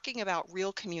 we're talking about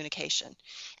real communication.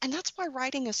 And that's why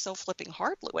writing is so flipping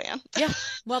hard, Luann. Yeah.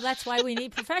 Well, that's why we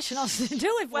need professionals to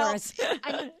do it for us.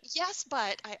 Yes,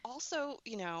 but I also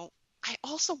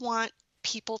want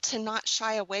people to not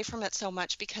shy away from it so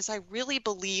much, because I really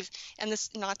believe, and this,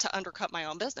 not to undercut my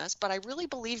own business, but I really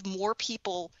believe more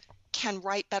people can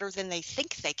write better than they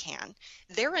think they can.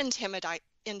 They're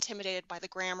intimidated by the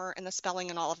grammar and the spelling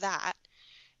and all of that.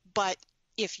 But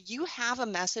if you have a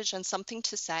message and something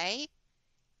to say,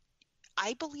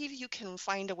 I believe you can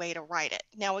find a way to write it.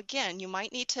 Now, again, you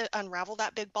might need to unravel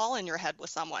that big ball in your head with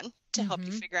someone to help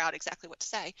you figure out exactly what to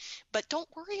say. But don't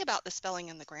worry about the spelling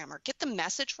and the grammar. Get the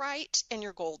message right and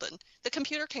you're golden. The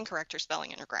computer can correct your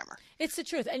spelling and your grammar. It's the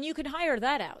truth. And you can hire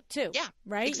that out too. Yeah,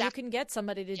 right? Exactly. You can get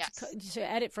somebody to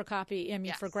edit for copy,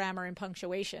 for grammar and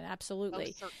punctuation.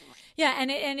 Absolutely. Oh, certainly. Yeah,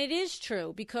 and it is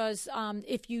true because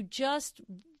if you just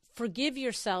forgive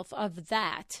yourself of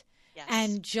that,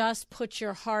 and just put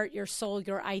your heart, your soul,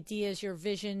 your ideas, your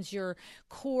visions, your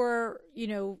core,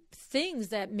 things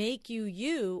that make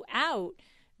you out,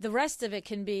 the rest of it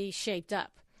can be shaped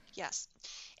up. Yes.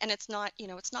 And it's not,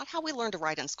 it's not how we learn to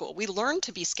write in school. We learn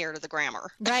to be scared of the grammar.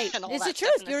 Right. It's the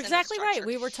truth. You're exactly right.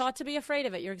 We were taught to be afraid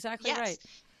of it. You're exactly right.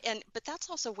 But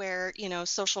that's also where,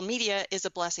 social media is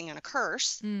a blessing and a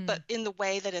curse. But in the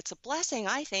way that it's a blessing,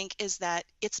 I think, is that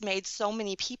it's made so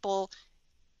many people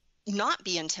not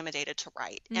be intimidated to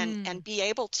write and be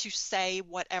able to say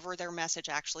whatever their message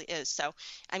actually is. So,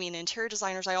 interior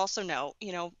designers, I also know,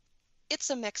 it's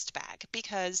a mixed bag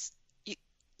because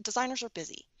designers are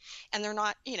busy and they're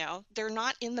not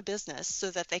in the business so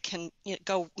that they can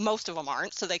go, most of them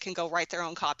aren't, so they can go write their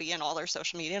own copy and all their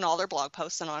social media and all their blog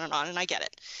posts and on, and I get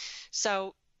it.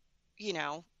 So,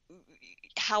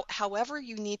 however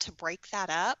you need to break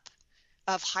that up,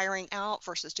 of hiring out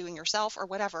versus doing yourself or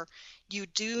whatever, you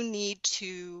do need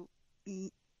to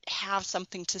have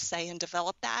something to say and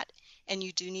develop that. And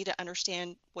you do need to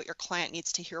understand what your client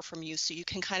needs to hear from you so you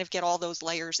can kind of get all those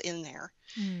layers in there,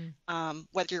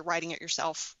 whether you're writing it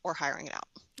yourself or hiring it out.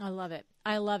 I love it.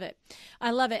 I love it. I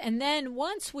love it. And then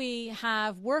once we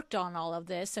have worked on all of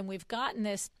this and we've gotten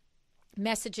this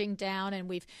messaging down and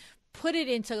we've put it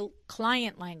into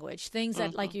client language, things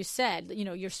that, like you said,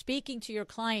 you're speaking to your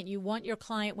client. You want your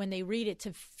client, when they read it,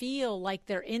 to feel like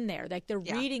they're in there, like they're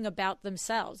reading about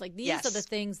themselves. Like these are the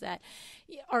things that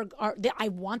are I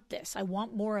want this. I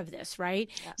want more of this, right?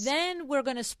 Yes. Then we're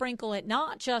going to sprinkle it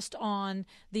not just on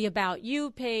the About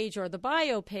You page or the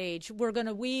bio page. We're going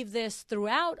to weave this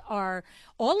throughout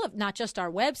not just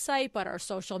our website, but our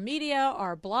social media,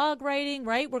 our blog writing,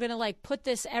 right? We're going to put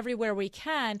this everywhere we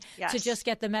can to just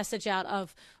get the message out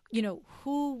of,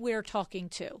 who we're talking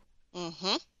to.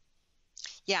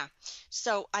 Yeah.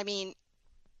 So,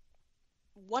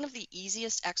 one of the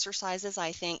easiest exercises,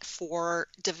 I think, for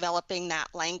developing that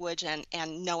language and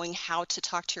knowing how to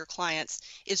talk to your clients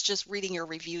is just reading your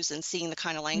reviews and seeing the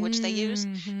kind of language they use.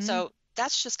 So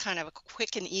that's just kind of a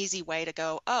quick and easy way to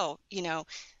go,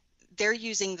 they're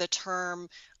using the term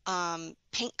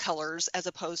paint colors as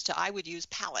opposed to I would use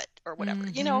palette or whatever,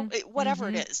 whatever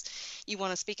it is you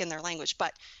want to speak in their language.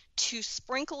 But to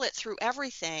sprinkle it through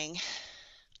everything,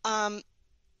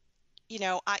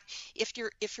 if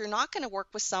you're not going to work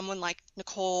with someone like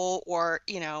Nicole or,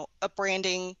 a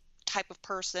branding type of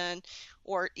person,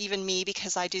 or even me,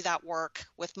 because I do that work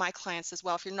with my clients as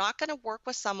well. If you're not going to work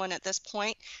with someone at this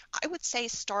point, I would say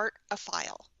start a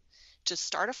file. Just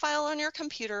start a file on your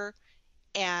computer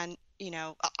and,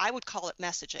 I would call it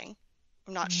messaging.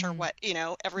 I'm not sure what,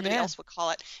 everybody else would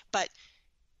call it, but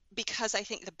because I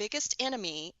think the biggest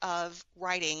enemy of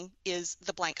writing is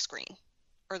the blank screen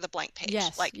or the blank page.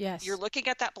 You're looking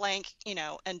at that blank,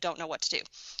 and don't know what to do.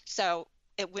 So,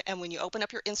 and when you open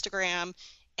up your Instagram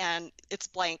and it's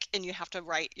blank and you have to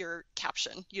write your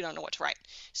caption, you don't know what to write.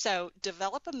 So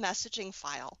develop a messaging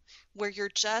file where you're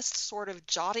just sort of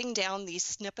jotting down these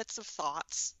snippets of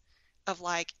thoughts of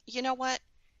like, you know what?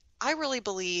 I really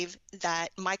believe that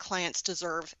my clients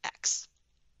deserve X.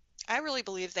 I really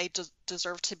believe they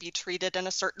deserve to be treated in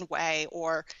a certain way,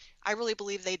 or I really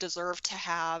believe they deserve to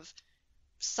have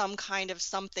some kind of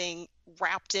something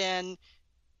wrapped in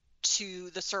to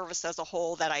the service as a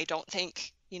whole that I don't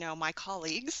think, my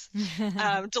colleagues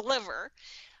deliver.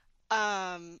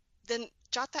 Then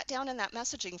jot that down in that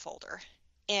messaging folder.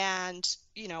 And,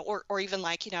 or even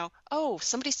like, oh,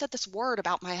 somebody said this word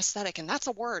about my aesthetic, and that's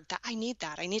a word that I need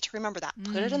to remember that.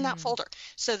 Put it in that folder.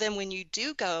 So then when you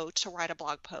do go to write a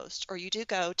blog post, or you do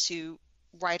go to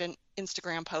write an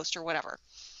Instagram post or whatever,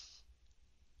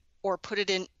 or put it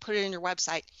in your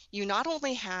website, you not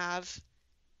only have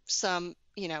some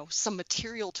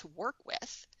material to work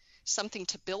with, something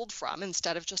to build from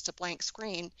instead of just a blank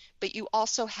screen, but you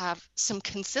also have some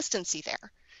consistency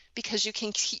there, because you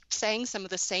can keep saying some of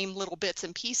the same little bits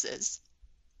and pieces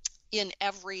in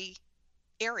every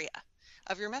area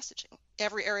of your messaging,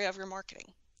 every area of your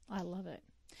marketing. I love it.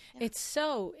 Yeah. It's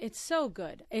so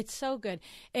good. It's so good.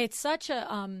 It's such a,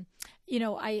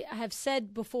 I have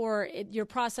said before, your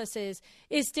process is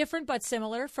different but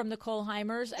similar from Nicole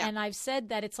Heimer's. Yeah. And I've said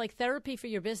that it's like therapy for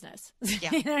your business.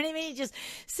 Yeah. You know what I mean? You just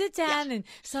sit down and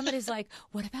somebody's like,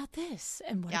 what about this?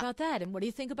 And what about that? And what do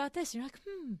you think about this? And you're like,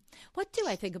 what do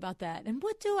I think about that? And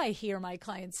what do I hear my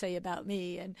clients say about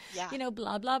me? And,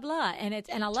 blah, blah, blah.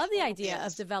 And I love the idea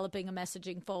of developing a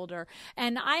messaging folder.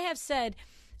 And I have said,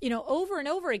 over and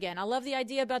over again, I love the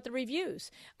idea about the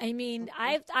reviews. I mean,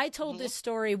 I told this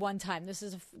story one time. This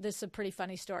is a pretty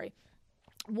funny story.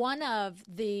 One of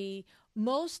the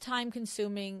most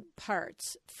time-consuming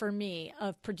parts for me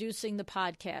of producing the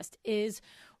podcast is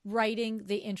writing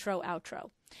the intro,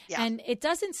 outro. Yeah. And it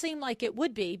doesn't seem like it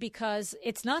would be because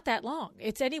it's not that long.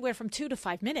 It's anywhere from 2 to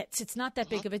 5 minutes. It's not that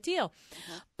big of a deal.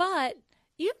 But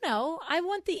I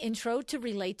want the intro to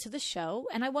relate to the show,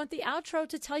 and I want the outro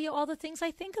to tell you all the things I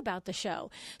think about the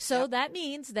show. So that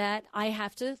means that I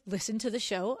have to listen to the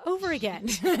show over again.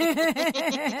 You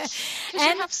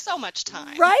have so much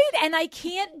time. Right? And I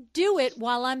can't do it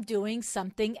while I'm doing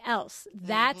something else.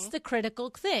 That's the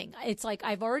critical thing. It's like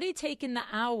I've already taken the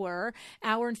hour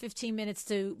and 15 minutes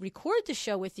to record the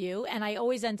show with you, and I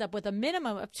always end up with a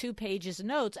minimum of 2 pages of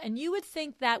notes, and you would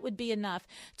think that would be enough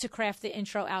to craft the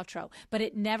intro, outro. But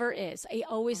it never is. I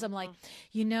always am like,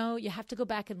 you have to go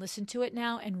back and listen to it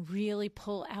now and really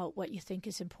pull out what you think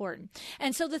is important.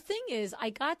 And so the thing is, I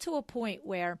got to a point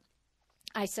where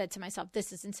I said to myself,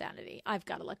 this is insanity. I've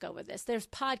got to let go of this. There's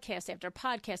podcast after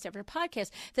podcast after podcast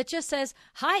that just says,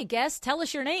 hi, guest, tell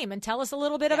us your name and tell us a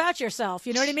little bit about yourself.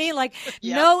 You know what I mean? Like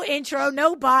no intro,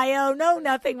 no bio, no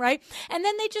nothing, right? And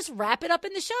then they just wrap it up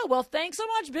in the show. Well, thanks so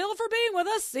much, Bill, for being with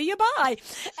us. See you, bye.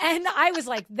 And I was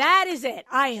like, that is it.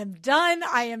 I am done.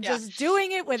 I am just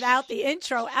doing it without the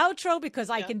intro, outro because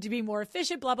I can be more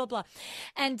efficient, blah, blah, blah.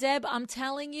 And Deb, I'm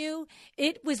telling you,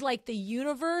 it was like the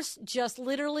universe just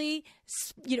literally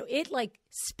it like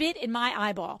spit in my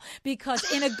eyeball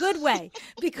because in a good way,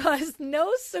 because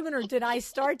no sooner did I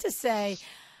start to say,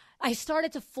 I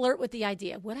started to flirt with the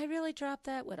idea. Would I really drop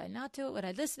that? Would I not do it? Would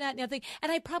I listen to that? Nothing.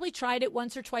 And I probably tried it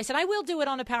once or twice. And I will do it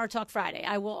on a Power Talk Friday.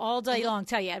 I will all day long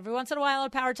tell you every once in a while on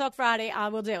a Power Talk Friday, I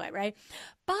will do it. Right.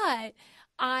 But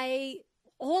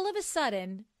all of a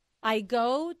sudden, I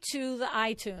go to the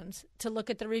iTunes to look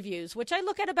at the reviews, which I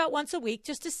look at about once a week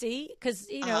just to see because,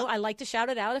 I like to shout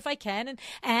it out if I can.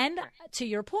 And to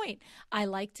your point, I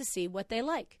like to see what they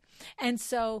like. And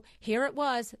so here it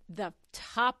was, the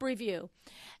top review.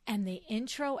 And the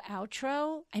intro,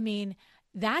 outro, I mean,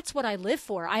 that's what I live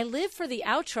for. I live for the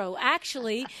outro.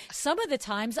 Actually, some of the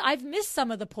times I've missed some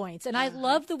of the points. And I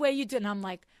love the way you did. And I'm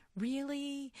like,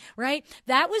 really? Right?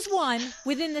 That was one.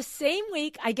 Within the same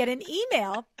week, I get an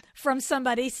email from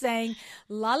somebody saying,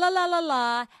 la, la, la, la,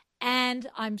 la. And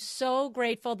I'm so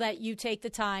grateful that you take the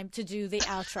time to do the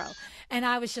outro. And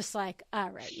I was just like, all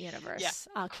right, universe,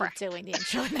 I'll keep doing the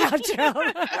intro and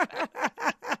outro.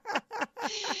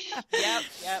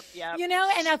 Yep.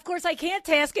 And of course I can't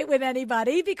task it with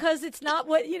anybody because it's not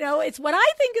what, it's what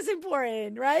I think is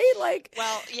important, right? Like,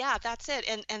 well, yeah, that's it.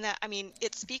 And that, I mean,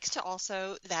 it speaks to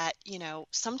also that,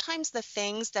 sometimes the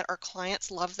things that our clients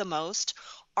love the most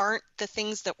aren't the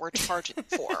things that we're charging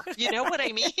for. You know what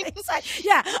I mean?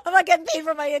 Yeah, I'm not getting paid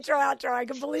for my intro, outro. I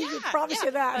can believe you, promise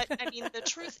you that. But I mean, the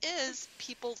truth is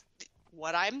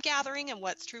what I'm gathering and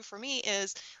what's true for me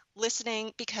is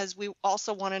listening because we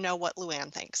also want to know what Luann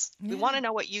thinks. We want to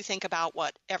know what you think about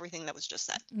everything that was just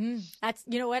said. That's,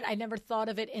 you know what? I never thought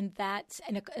of it in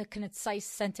a concise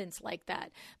sentence like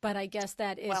that, but I guess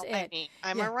that is it. I mean,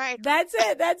 I'm a writer. That's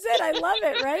it. I love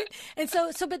it. Right. And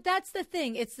so, but that's the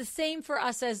thing. It's the same for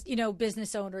us as,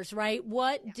 business owners, right?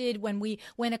 What did,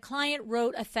 when a client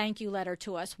wrote a thank you letter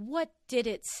to us, what did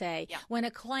it say? When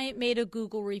a client made a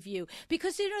Google review?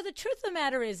 Because, the truth of the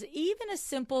matter is even a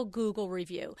simple Google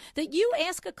review that you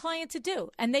ask a client to do,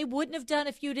 and they wouldn't have done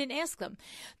if you didn't ask them,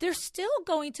 they're still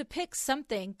going to pick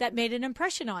something that made an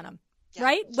impression on them. Yeah.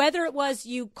 Right? Whether it was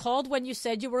you called when you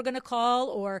said you were going to call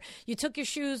or you took your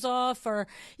shoes off or,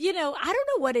 I don't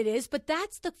know what it is, but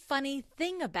that's the funny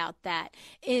thing about that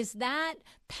is that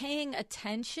paying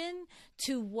attention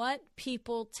to what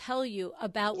people tell you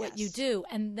about what you do.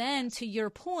 And then to your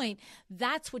point,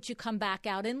 that's what you come back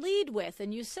out and lead with.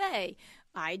 And you say,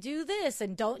 I do this.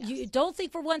 And you don't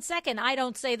think for 1 second, I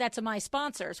don't say that to my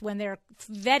sponsors when they're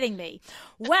vetting me.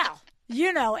 Well,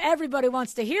 everybody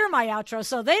wants to hear my outro,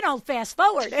 so they don't fast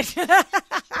forward it.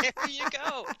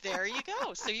 There you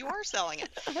go. So you are selling it.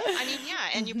 I mean,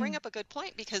 and you bring up a good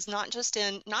point because not just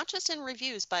in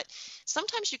reviews, but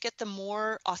sometimes you get the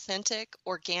more authentic,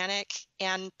 organic,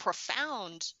 and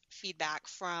profound feedback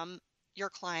from your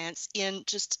clients in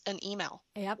just an email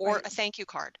Yep, or right. a thank you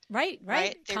card. Right.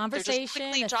 They're just Conversation,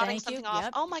 quickly a jotting thank you. something off.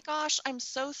 Yep. Oh my gosh, I'm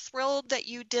so thrilled that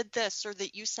you did this or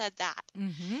that you said that.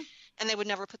 Mm-hmm. And they would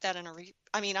never put that in a review.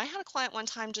 I mean, I had a client one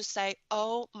time just say,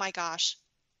 oh my gosh,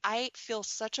 I feel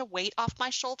such a weight off my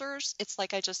shoulders. It's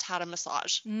like I just had a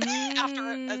massage after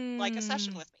a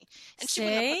session with me. And she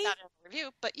wouldn't have put See? that in a review,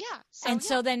 but yeah.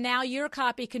 So then now your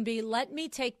copy can be, let me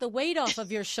take the weight off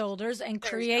of your shoulders and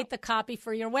create the copy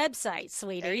for your website,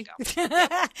 sweetie. There you go.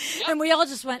 Yep. And we all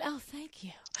just went, oh, thank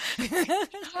you.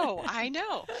 I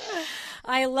know.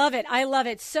 I love it. I love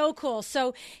it. So cool.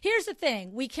 So here's the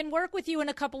thing. We can work with you in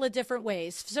a couple of different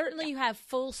ways. Certainly you have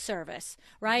full service,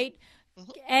 right?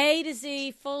 A to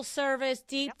Z, full service,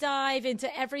 deep dive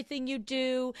into everything you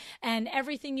do and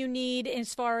everything you need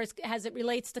as far as it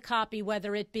relates to copy,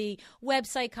 whether it be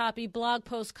website copy, blog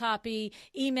post copy,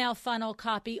 email funnel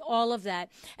copy, all of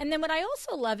that. And then what I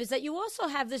also love is that you also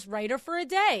have this writer for a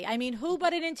day. I mean, who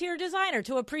but an interior designer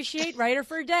to appreciate writer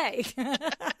for a day?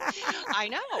 I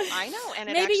know. And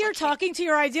maybe you're talking to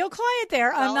your ideal client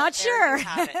there. I'm not sure. You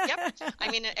have it. Yep. I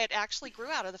mean, it actually grew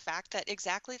out of the fact that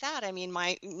exactly that. I mean,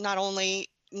 not only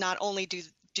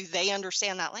do they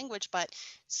understand that language, but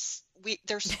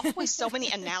there's always so many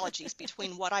analogies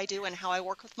between what I do and how I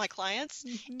work with my clients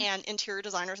and interior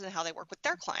designers and how they work with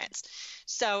their clients.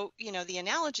 So, the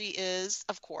analogy is,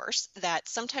 of course, that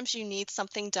sometimes you need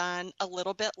something done a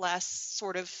little bit less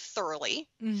sort of thoroughly,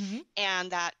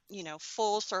 and that,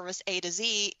 full service A to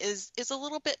Z is a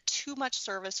little bit too much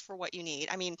service for what you need.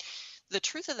 I mean, the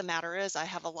truth of the matter is I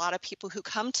have a lot of people who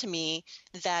come to me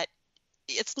that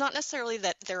it's not necessarily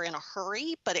that they're in a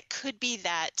hurry, but it could be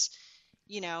that,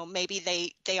 maybe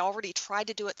they already tried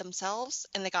to do it themselves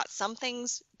and they got some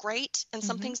things great and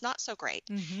some things not so great.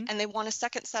 And they want a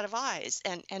second set of eyes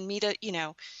and me to,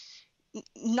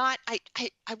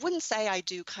 I wouldn't say I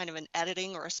do kind of an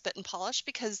editing or a spit and polish,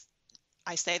 because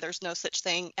I say there's no such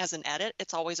thing as an edit.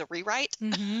 It's always a rewrite.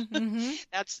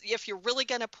 That's if you're really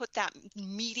going to put that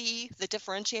meaty, the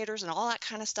differentiators and all that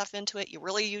kind of stuff into it, you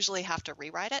really usually have to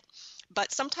rewrite it.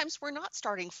 But sometimes we're not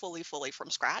starting fully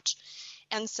from scratch.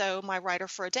 And so my writer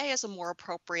for a day is a more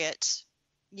appropriate,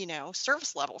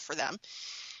 service level for them,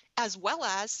 as well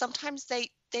as sometimes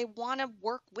they want to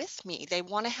work with me. They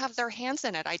want to have their hands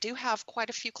in it. I do have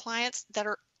quite a few clients that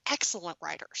are excellent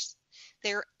writers.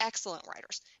 They're excellent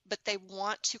writers, but they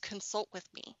want to consult with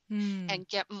me and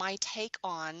get my take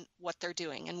on what they're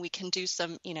doing. And we can do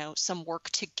some work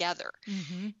together.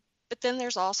 But then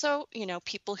there's also,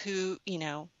 people who,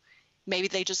 maybe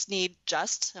they just need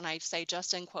and I say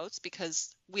just in quotes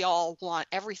because we all want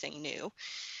everything new.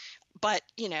 But,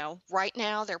 right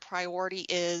now their priority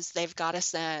is they've got to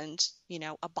send,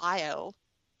 a bio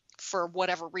for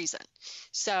whatever reason.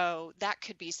 So that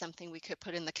could be something we could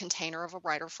put in the container of a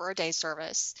writer for a day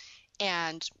service.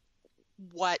 And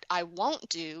what I won't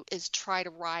do is try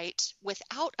to write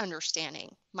without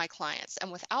understanding my clients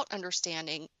and without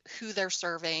understanding who they're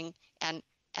serving and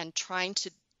trying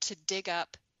to dig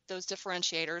up those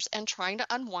differentiators and trying to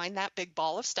unwind that big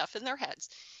ball of stuff in their heads.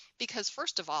 Because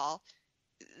first of all,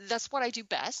 that's what I do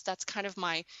best. That's kind of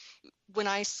when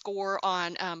I score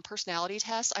on personality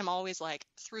tests, I'm always like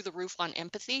through the roof on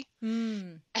empathy.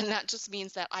 And that just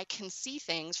means that I can see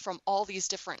things from all these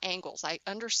different angles. I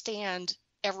understand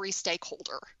every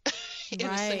stakeholder in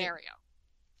a scenario.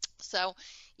 So,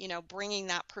 bringing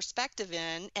that perspective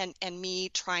in and me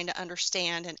trying to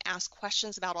understand and ask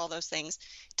questions about all those things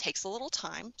takes a little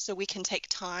time. So we can take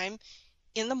time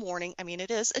in the morning. I mean, it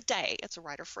is a day. It's a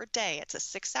writer for a day. It's a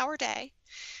 6-hour day.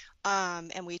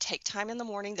 And we take time in the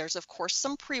morning. There's, of course,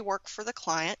 some pre-work for the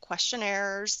client,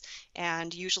 questionnaires,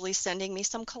 and usually sending me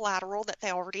some collateral that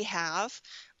they already have,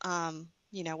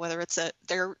 whether it's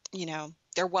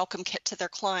their welcome kit to their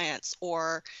clients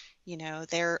or,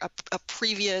 their a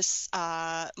previous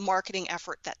marketing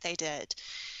effort that they did.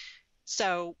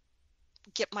 So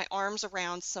get my arms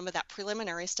around some of that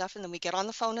preliminary stuff, and then we get on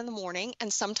the phone in the morning,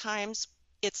 and sometimes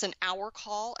it's an hour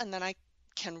call, and then I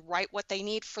can write what they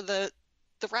need for the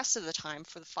rest of the time,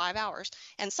 for the 5 hours.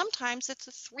 And sometimes it's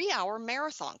a 3-hour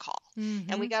marathon call,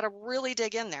 and we got to really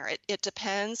dig in there. It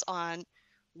depends on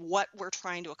what we're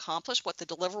trying to accomplish, what the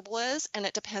deliverable is, and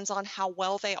it depends on how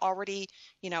well they already,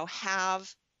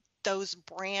 have those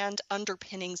brand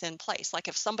underpinnings in place. Like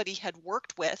if somebody had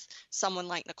worked with someone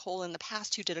like Nicole in the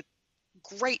past who did a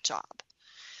great job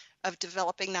of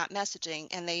developing that messaging,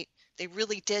 and they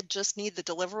really did just need the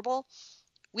deliverable,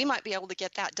 we might be able to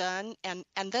get that done and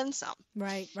then some.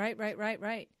 Right. Yeah.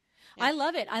 I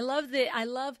love it.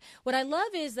 What I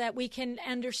love is that we can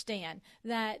understand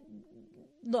that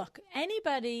look,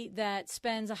 anybody that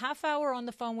spends a half hour on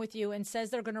the phone with you and says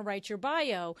they're going to write your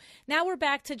bio, now we're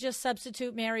back to just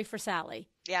substitute Mary for Sally.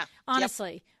 Yeah.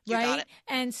 Honestly. Yep. Right? You got it.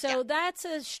 And so that's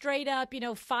a straight up,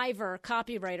 Fiverr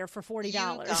copywriter for $40. You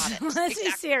got it. Let's Exactly.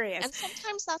 be serious. And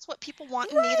sometimes that's what people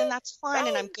want and need, and that's fine,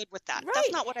 and I'm good with that. Right.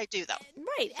 That's not what I do, though.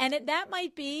 Right. And that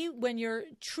might be when you're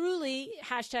truly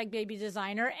 #baby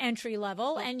designer, entry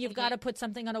level, and you've got to put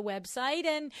something on a website,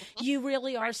 and you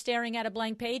really are staring at a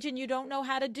blank page, and you don't know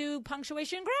how to do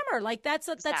punctuation and grammar. Like that's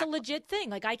a legit thing.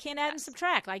 Like I can't add and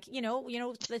subtract. Like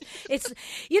it's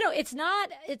it's not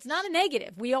a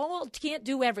negative. We all can't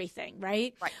do everything,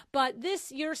 right? Right. But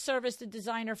your service, the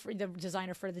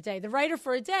writer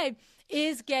for a day,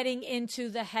 is getting into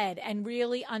the head and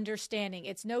really understanding.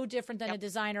 It's no different than a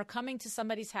designer coming to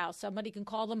somebody's house. Somebody can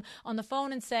call them on the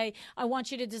phone and say, I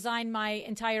want you to design my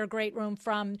entire great room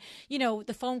from,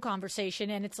 the phone conversation.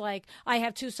 And it's like, I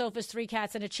have 2 sofas, 3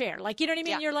 cats, and a chair. Like, you know what I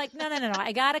mean? Yeah. You're like, no.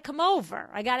 I got to come over.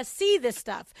 I got to see this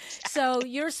stuff. So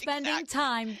you're spending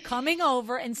time coming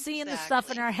over and seeing the stuff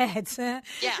in our heads. Yeah.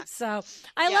 So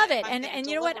I love it. I And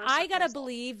you know what? I got to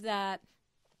believe that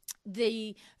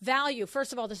the value,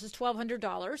 first of all, this is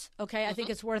 $1,200. Okay. I think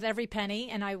it's worth every penny.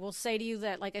 And I will say to you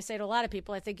that, like I say to a lot of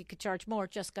people, I think you could charge more,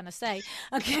 just going to say,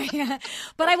 okay.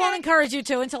 But I won't encourage you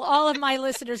to until all of my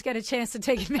listeners get a chance to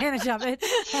take advantage of it.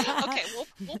 Okay. We'll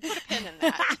put a pin in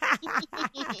that.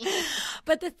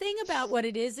 But the thing about what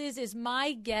it is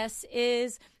my guess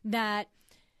is that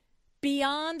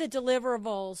beyond the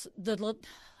deliverables,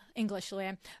 English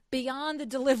land, beyond the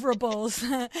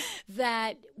deliverables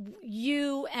that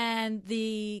you and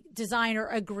the designer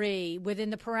agree within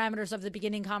the parameters of the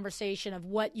beginning conversation of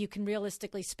what you can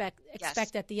realistically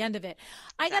expect at the end of it.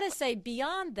 I got to say,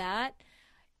 beyond that,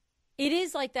 it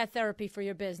is like that therapy for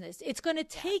your business. It's going to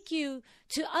take you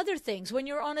to other things. When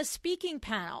you're on a speaking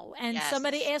panel and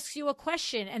somebody asks you a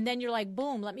question and then you're like,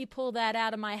 boom, let me pull that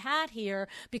out of my hat here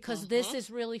because this is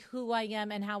really who I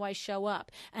am and how I show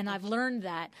up. And I've learned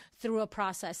that through a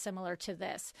process similar to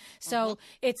this. So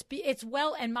it's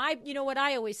well, and what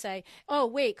I always say, oh,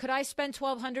 wait, could I spend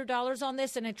 $1,200 on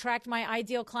this and attract my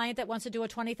ideal client that wants to do a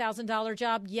 $20,000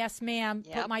 job? Yes, ma'am.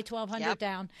 Put my $1,200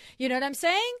 down. You know what I'm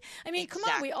saying? I mean, come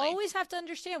on, we always have to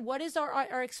understand what is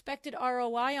our expected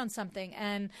ROI on something.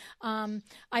 And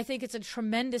I think it's a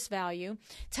tremendous value.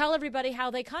 Tell everybody how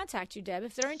they contact you, Deb,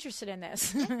 if they're interested in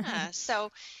this.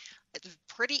 So it's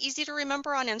pretty easy to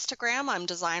remember on Instagram. I'm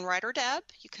Design Writer Deb.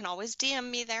 You can always DM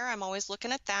me there. I'm always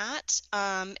looking at that.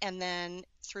 And then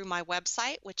through my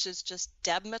website, which is just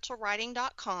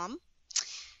debmitchellwriting.com.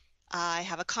 I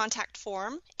have a contact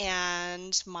form,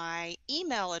 and my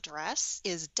email address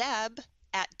is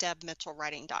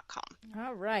deb@debmitchellwriting.com.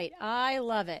 All right. I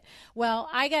love it. Well,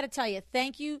 I got to tell you,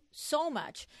 thank you so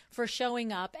much for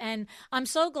showing up. And I'm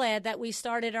so glad that we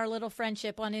started our little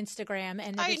friendship on Instagram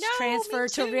and that it's transferred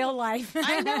to real life.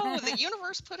 I know. The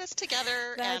universe put us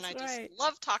together, and I just right.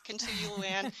 love talking to you,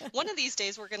 Luann. One of these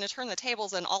days, we're going to turn the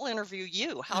tables, and I'll interview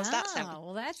you. How's that sound?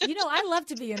 Well, I love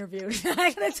to be interviewed.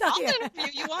 I got to tell you. I'll interview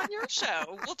you on your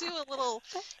show. We'll do a little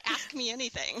Ask Me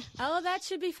Anything. Oh, that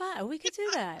should be fun. We could do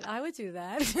that. I would do that.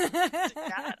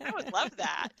 Yeah, I would love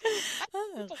that. People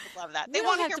would love that. They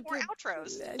want to hear more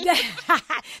outros.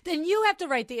 Then you have to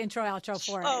write the intro outro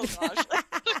for it. Oh, gosh.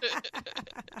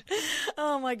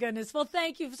 Oh, my goodness. Well,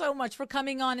 thank you so much for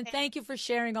coming on, and thank you for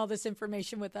sharing all this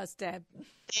information with us, Deb.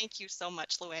 Thank you so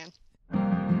much, Luann.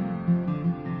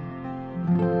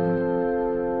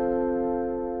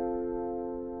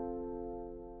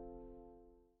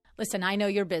 Listen, I know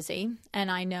you're busy,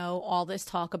 and I know all this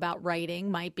talk about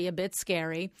writing might be a bit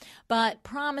scary, but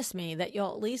promise me that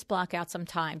you'll at least block out some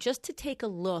time just to take a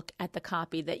look at the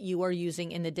copy that you are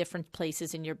using in the different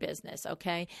places in your business,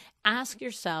 okay? Ask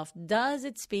yourself, does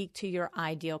it speak to your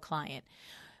ideal client?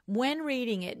 When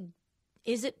reading it,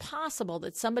 is it possible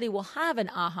that somebody will have an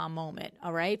aha moment,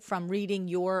 all right, from reading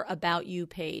your About You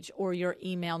page or your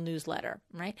email newsletter,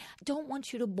 right? I don't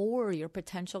want you to bore your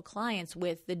potential clients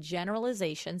with the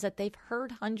generalizations that they've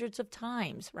heard hundreds of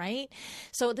times, right?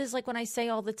 So this is like when I say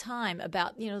all the time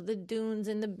about, the dunes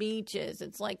and the beaches.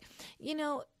 It's like,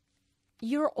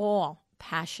 you're all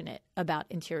passionate about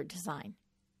interior design.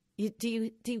 Do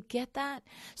you get that?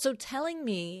 So telling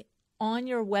me on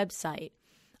your website,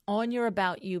 on your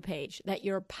About You page, that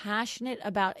you're passionate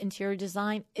about interior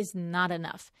design is not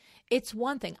enough. It's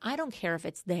one thing. I don't care if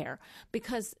it's there,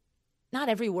 because not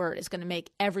every word is going to make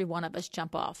every one of us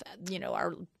jump off, up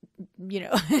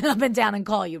and down and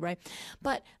call you, right?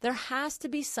 But there has to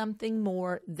be something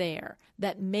more there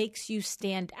that makes you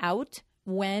stand out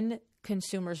when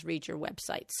consumers read your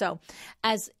website. So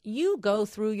as you go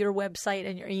through your website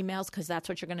and your emails, because that's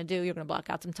what you're going to do, you're going to block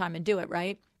out some time and do it,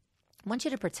 right? I want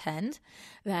you to pretend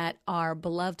that our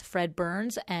beloved Fred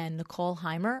Burns and Nicole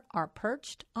Heimer are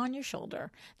perched on your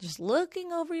shoulder, just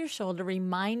looking over your shoulder,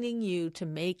 reminding you to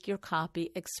make your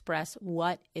copy express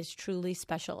what is truly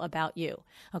special about you,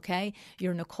 okay?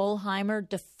 You're Nicole Heimer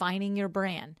defining your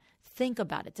brand. Think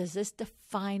about it. Does this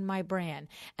define my brand?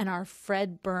 And our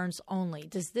Fred Burns only.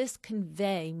 Does this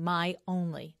convey my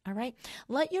only? All right.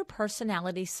 Let your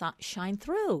personality shine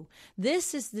through.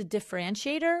 This is the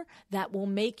differentiator that will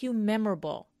make you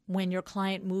memorable when your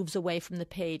client moves away from the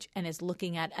page and is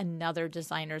looking at another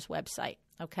designer's website.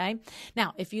 Okay.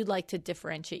 Now, if you'd like to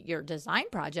differentiate your design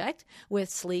project with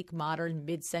sleek, modern,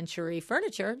 mid-century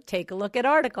furniture, take a look at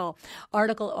Article.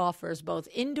 Article offers both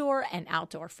indoor and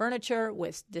outdoor furniture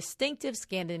with distinctive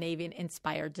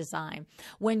Scandinavian-inspired design.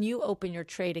 When you open your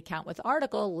trade account with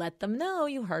Article, let them know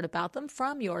you heard about them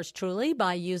from yours truly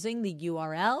by using the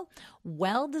URL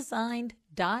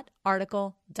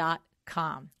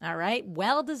welldesigned.article.com. All right.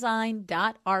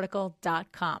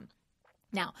 welldesigned.article.com.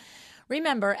 Now,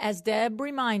 remember, as Deb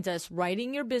reminds us,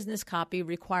 writing your business copy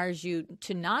requires you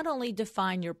to not only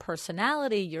define your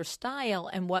personality, your style,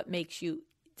 and what makes you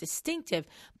distinctive,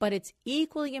 but it's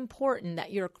equally important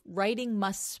that your writing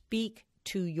must speak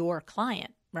to your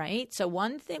client, right? So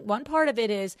one part of it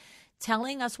is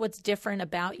telling us what's different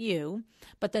about you,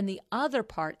 but then the other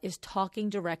part is talking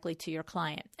directly to your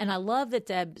client. And I love that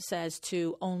Deb says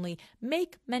to only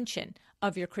make mention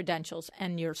of your credentials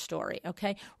and your story,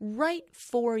 okay? Write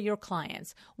for your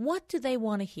clients. What do they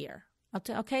want to hear?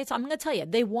 Okay, so I'm going to tell you,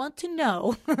 they want to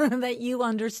know that you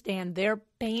understand their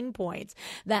pain points,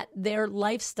 that their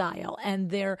lifestyle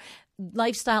and their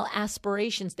lifestyle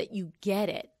aspirations, that you get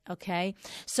it, okay?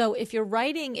 So if your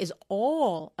writing is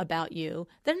all about you,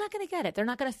 they're not going to get it. They're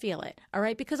not going to feel it, all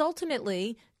right? Because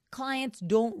ultimately, clients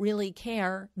don't really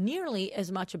care nearly as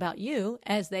much about you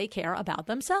as they care about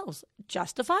themselves,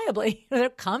 justifiably. They're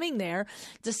coming there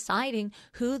deciding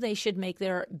who they should make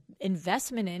their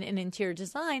investment in interior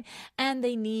design, and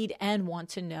they need and want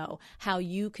to know how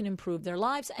you can improve their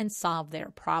lives and solve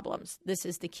their problems. This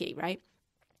is the key, right?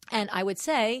 And I would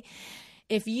say,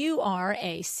 if you are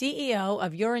a CEO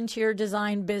of your interior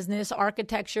design business,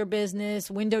 architecture business,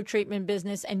 window treatment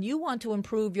business, and you want to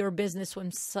improve your business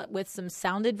with some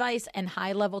sound advice and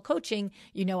high-level coaching,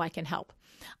 you know I can help.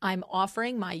 I'm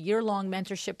offering my year-long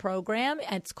mentorship program.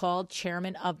 It's called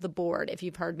Chairman of the Board, if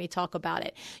you've heard me talk about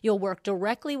it. You'll work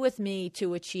directly with me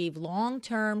to achieve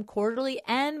long-term, quarterly,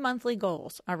 and monthly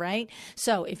goals, all right?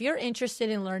 So if you're interested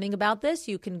in learning about this,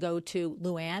 you can go to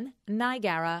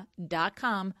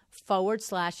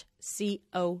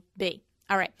luannigara.com/COB.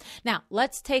 All right. Now,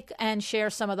 let's take and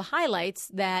share some of the highlights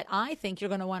that I think you're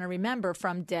going to want to remember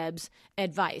from Deb's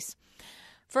advice.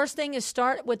 First thing is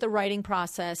start with the writing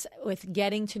process with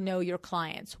getting to know your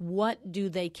clients. What do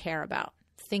they care about?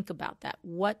 Think about that.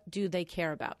 What do they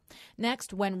care about?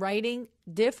 Next, when writing,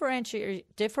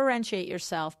 differentiate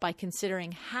yourself by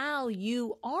considering how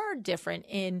you are different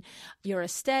in your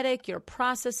aesthetic, your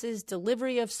processes,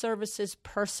 delivery of services,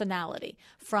 personality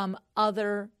from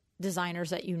other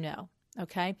designers that you know.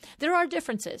 Okay? There are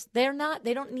differences. They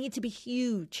don't need to be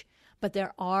huge, but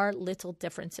there are little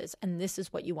differences, and this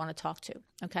is what you want to talk to,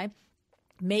 okay?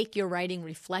 Make your writing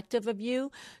reflective of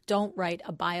you. Don't write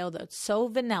a bio that's so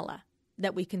vanilla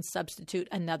that we can substitute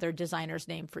another designer's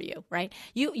name for you, right?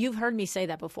 You've heard me say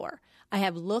that before. I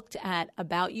have looked at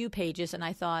About You pages, and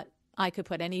I thought, I could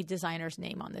put any designer's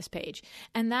name on this page.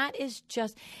 And that is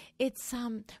just, it's,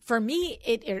 for me,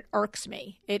 it irks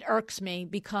me. It irks me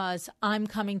because I'm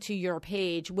coming to your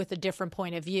page with a different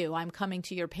point of view. I'm coming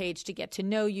to your page to get to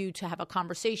know you, to have a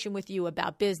conversation with you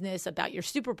about business, about your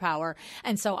superpower.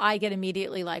 And so I get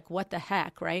immediately like, what the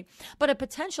heck, right? But a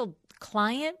potential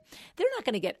client, they're not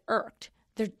going to get irked.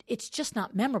 It's just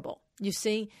not memorable. You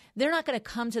see, they're not going to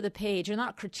come to the page. They're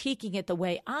not critiquing it the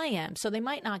way I am. So they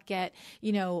might not get,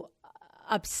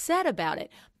 upset about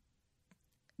it,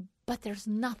 but there's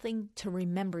nothing to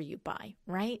remember you by,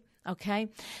 right? Okay.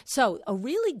 So a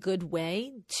really good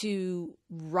way to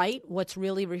write what's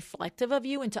really reflective of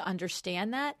you and to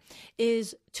understand that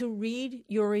is to read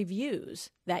your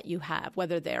reviews that you have,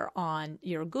 whether they're on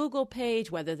your Google page,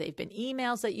 whether they've been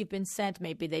emails that you've been sent,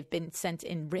 maybe they've been sent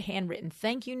in handwritten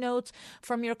thank you notes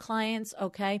from your clients.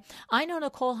 Okay. I know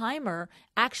Nicole Heimer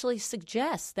actually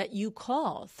suggests that you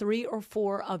call 3 or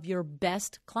 4 of your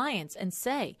best clients and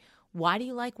say, why do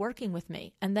you like working with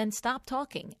me? And then stop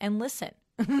talking and listen.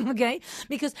 Okay?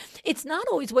 Because it's not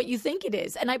always what you think it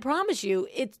is. And I promise you,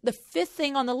 it's the fifth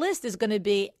thing on the list is going to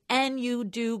be, and you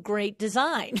do great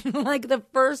design. Like the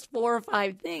first 4 or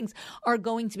 5 things are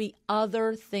going to be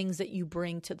other things that you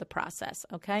bring to the process.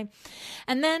 Okay?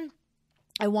 And then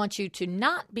I want you to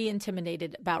not be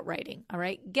intimidated about writing, all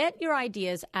right? Get your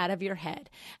ideas out of your head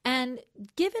and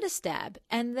give it a stab,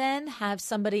 and then have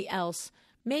somebody else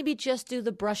maybe just do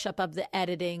the brush up of the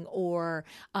editing or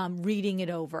reading it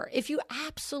over. If you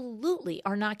absolutely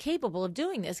are not capable of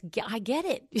doing this, I get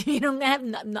it. We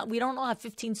don't all have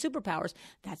 15 superpowers.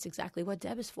 That's exactly what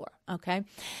Deb is for, okay?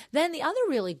 Then the other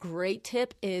really great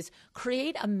tip is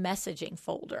create a messaging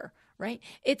folder. Right?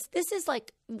 This is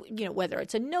like, whether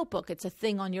it's a notebook, it's a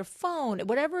thing on your phone,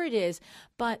 whatever it is,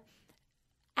 but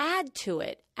add to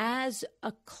it as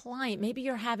a client. Maybe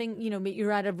you're having,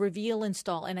 you're at a reveal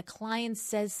install and a client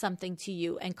says something to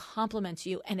you and compliments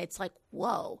you, and it's like,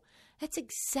 whoa, that's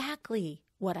exactly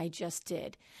what I just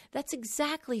did. That's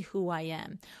exactly who I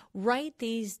am. Write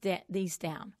these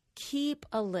down. Keep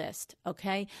a list,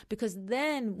 okay? Because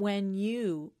then when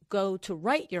you go to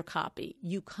write your copy,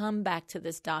 you come back to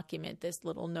this document, this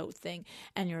little note thing,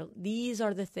 and these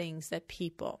are the things that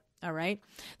people, all right?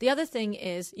 The other thing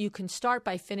is you can start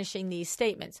by finishing these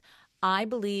statements. I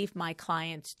believe my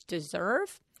clients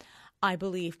deserve. I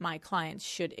believe my clients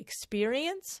should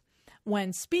experience.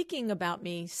 When speaking about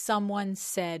me, someone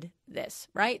said this,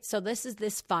 right? So this is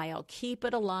this file. Keep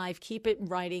it alive, keep it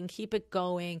writing, keep it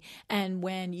going. And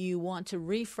when you want to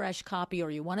refresh copy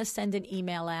or you want to send an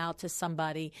email out to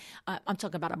somebody, I'm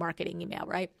talking about a marketing email,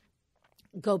 right?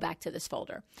 Go back to this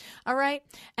folder. All right.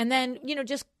 And then,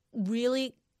 just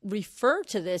really refer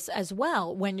to this as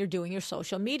well when you're doing your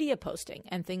social media posting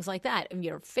and things like that, and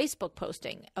your Facebook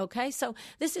posting. Okay. So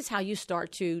this is how you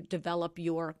start to develop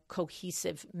your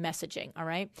cohesive messaging. All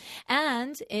right.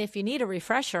 And if you need a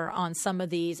refresher on some of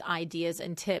these ideas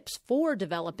and tips for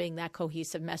developing that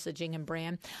cohesive messaging and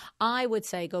brand, I would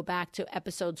say go back to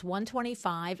episodes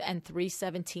 125 and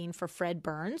 317 for Fred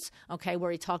Burns. Okay.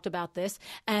 Where he talked about this,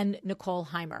 and Nicole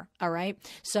Heimer. All right.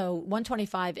 So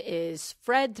 125 is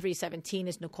Fred, 317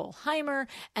 is Nicole Heimer.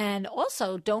 And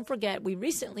also, don't forget, we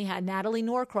recently had Natalie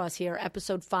Norcross here,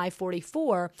 episode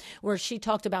 544, where she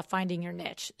talked about finding your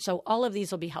niche. So all of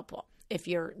these will be helpful if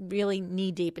you're really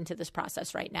knee deep into this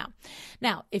process right now.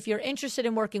 Now, if you're interested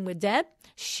in working with Deb,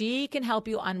 she can help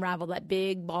you unravel that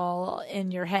big ball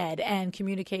in your head and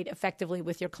communicate effectively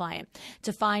with your client.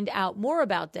 To find out more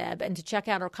about Deb and to check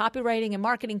out her copywriting and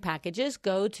marketing packages,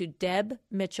 go to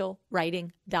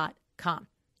debmitchellwriting.com.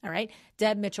 All right,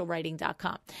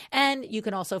 debmitchellwriting.com. And you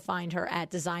can also find her at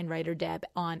Design Writer Deb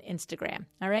on Instagram.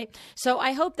 All right. So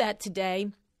I hope that today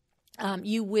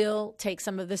you will take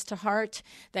some of this to heart,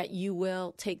 that you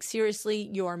will take seriously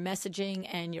your messaging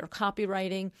and your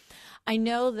copywriting. I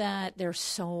know that there's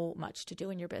so much to do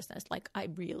in your business. Like, I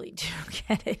really do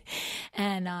get it.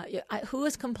 And who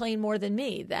has complained more than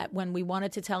me that when we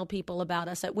wanted to tell people about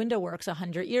us at WindowWorks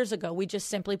 100 years ago, we just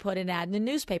simply put an ad in the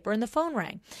newspaper and the phone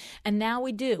rang. And now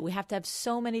we do. We have to have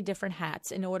so many different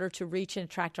hats in order to reach and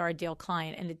attract our ideal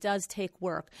client. And it does take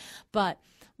work. But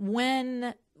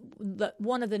when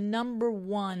one of the number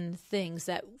one things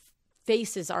that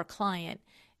faces our client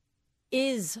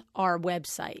is our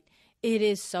website, it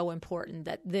is so important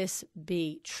that this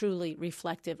be truly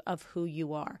reflective of who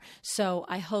you are. So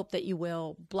I hope that you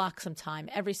will block some time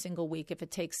every single week. If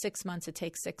it takes 6 months, it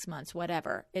takes 6 months,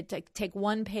 whatever. Take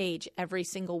one page every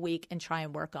single week and try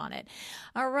and work on it.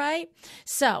 All right.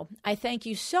 So I thank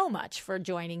you so much for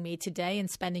joining me today and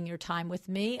spending your time with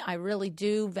me. I really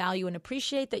do value and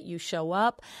appreciate that you show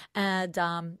up. And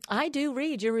I do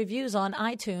read your reviews on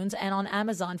iTunes and on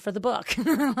Amazon for the book.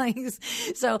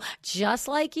 So just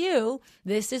like you,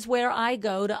 this is where I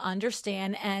go to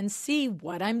understand and see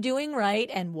what I'm doing right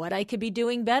and what I could be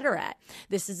doing better at.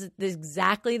 This is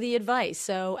exactly the advice.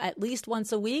 So at least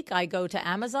once a week, I go to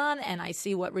Amazon and I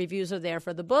see what reviews are there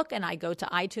for the book, and I go to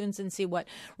iTunes and see what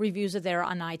reviews are there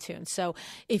on iTunes. So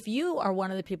if you are one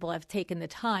of the people who have taken the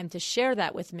time to share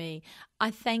that with me,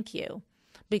 I thank you.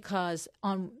 Because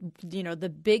on, the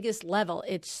biggest level,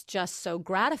 it's just so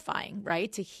gratifying,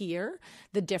 right? To hear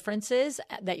the differences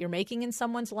that you're making in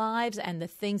someone's lives and the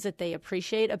things that they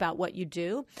appreciate about what you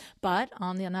do. But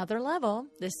on another level,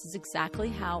 this is exactly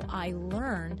how I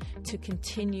learn to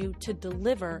continue to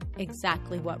deliver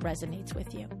exactly what resonates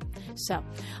with you. So,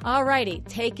 all righty,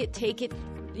 take it,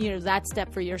 that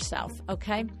step for yourself,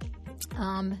 okay?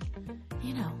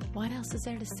 What else is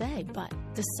there to say but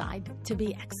decide to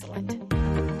be excellent?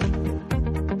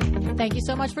 Thank you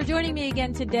so much for joining me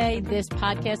again today. This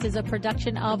podcast is a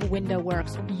production of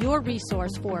WindowWorks, your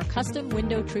resource for custom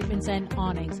window treatments and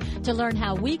awnings. To learn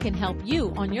how we can help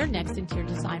you on your next interior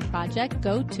design project,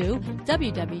 go to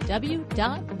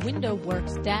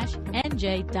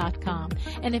www.windowworks-nj.com.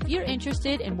 And if you're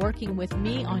interested in working with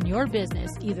me on your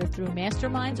business, either through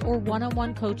masterminds or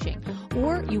one-on-one coaching,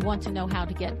 or you want to know how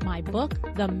to get my book,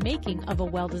 The Making of a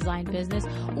Well-Designed Business,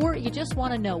 or you just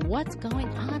want to know what's going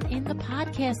on in the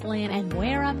podcast land and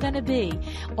where I'm going to be,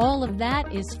 all of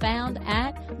that is found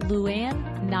at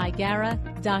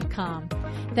luannigara.com.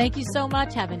 Thank you so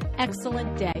much. Have an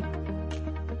excellent day.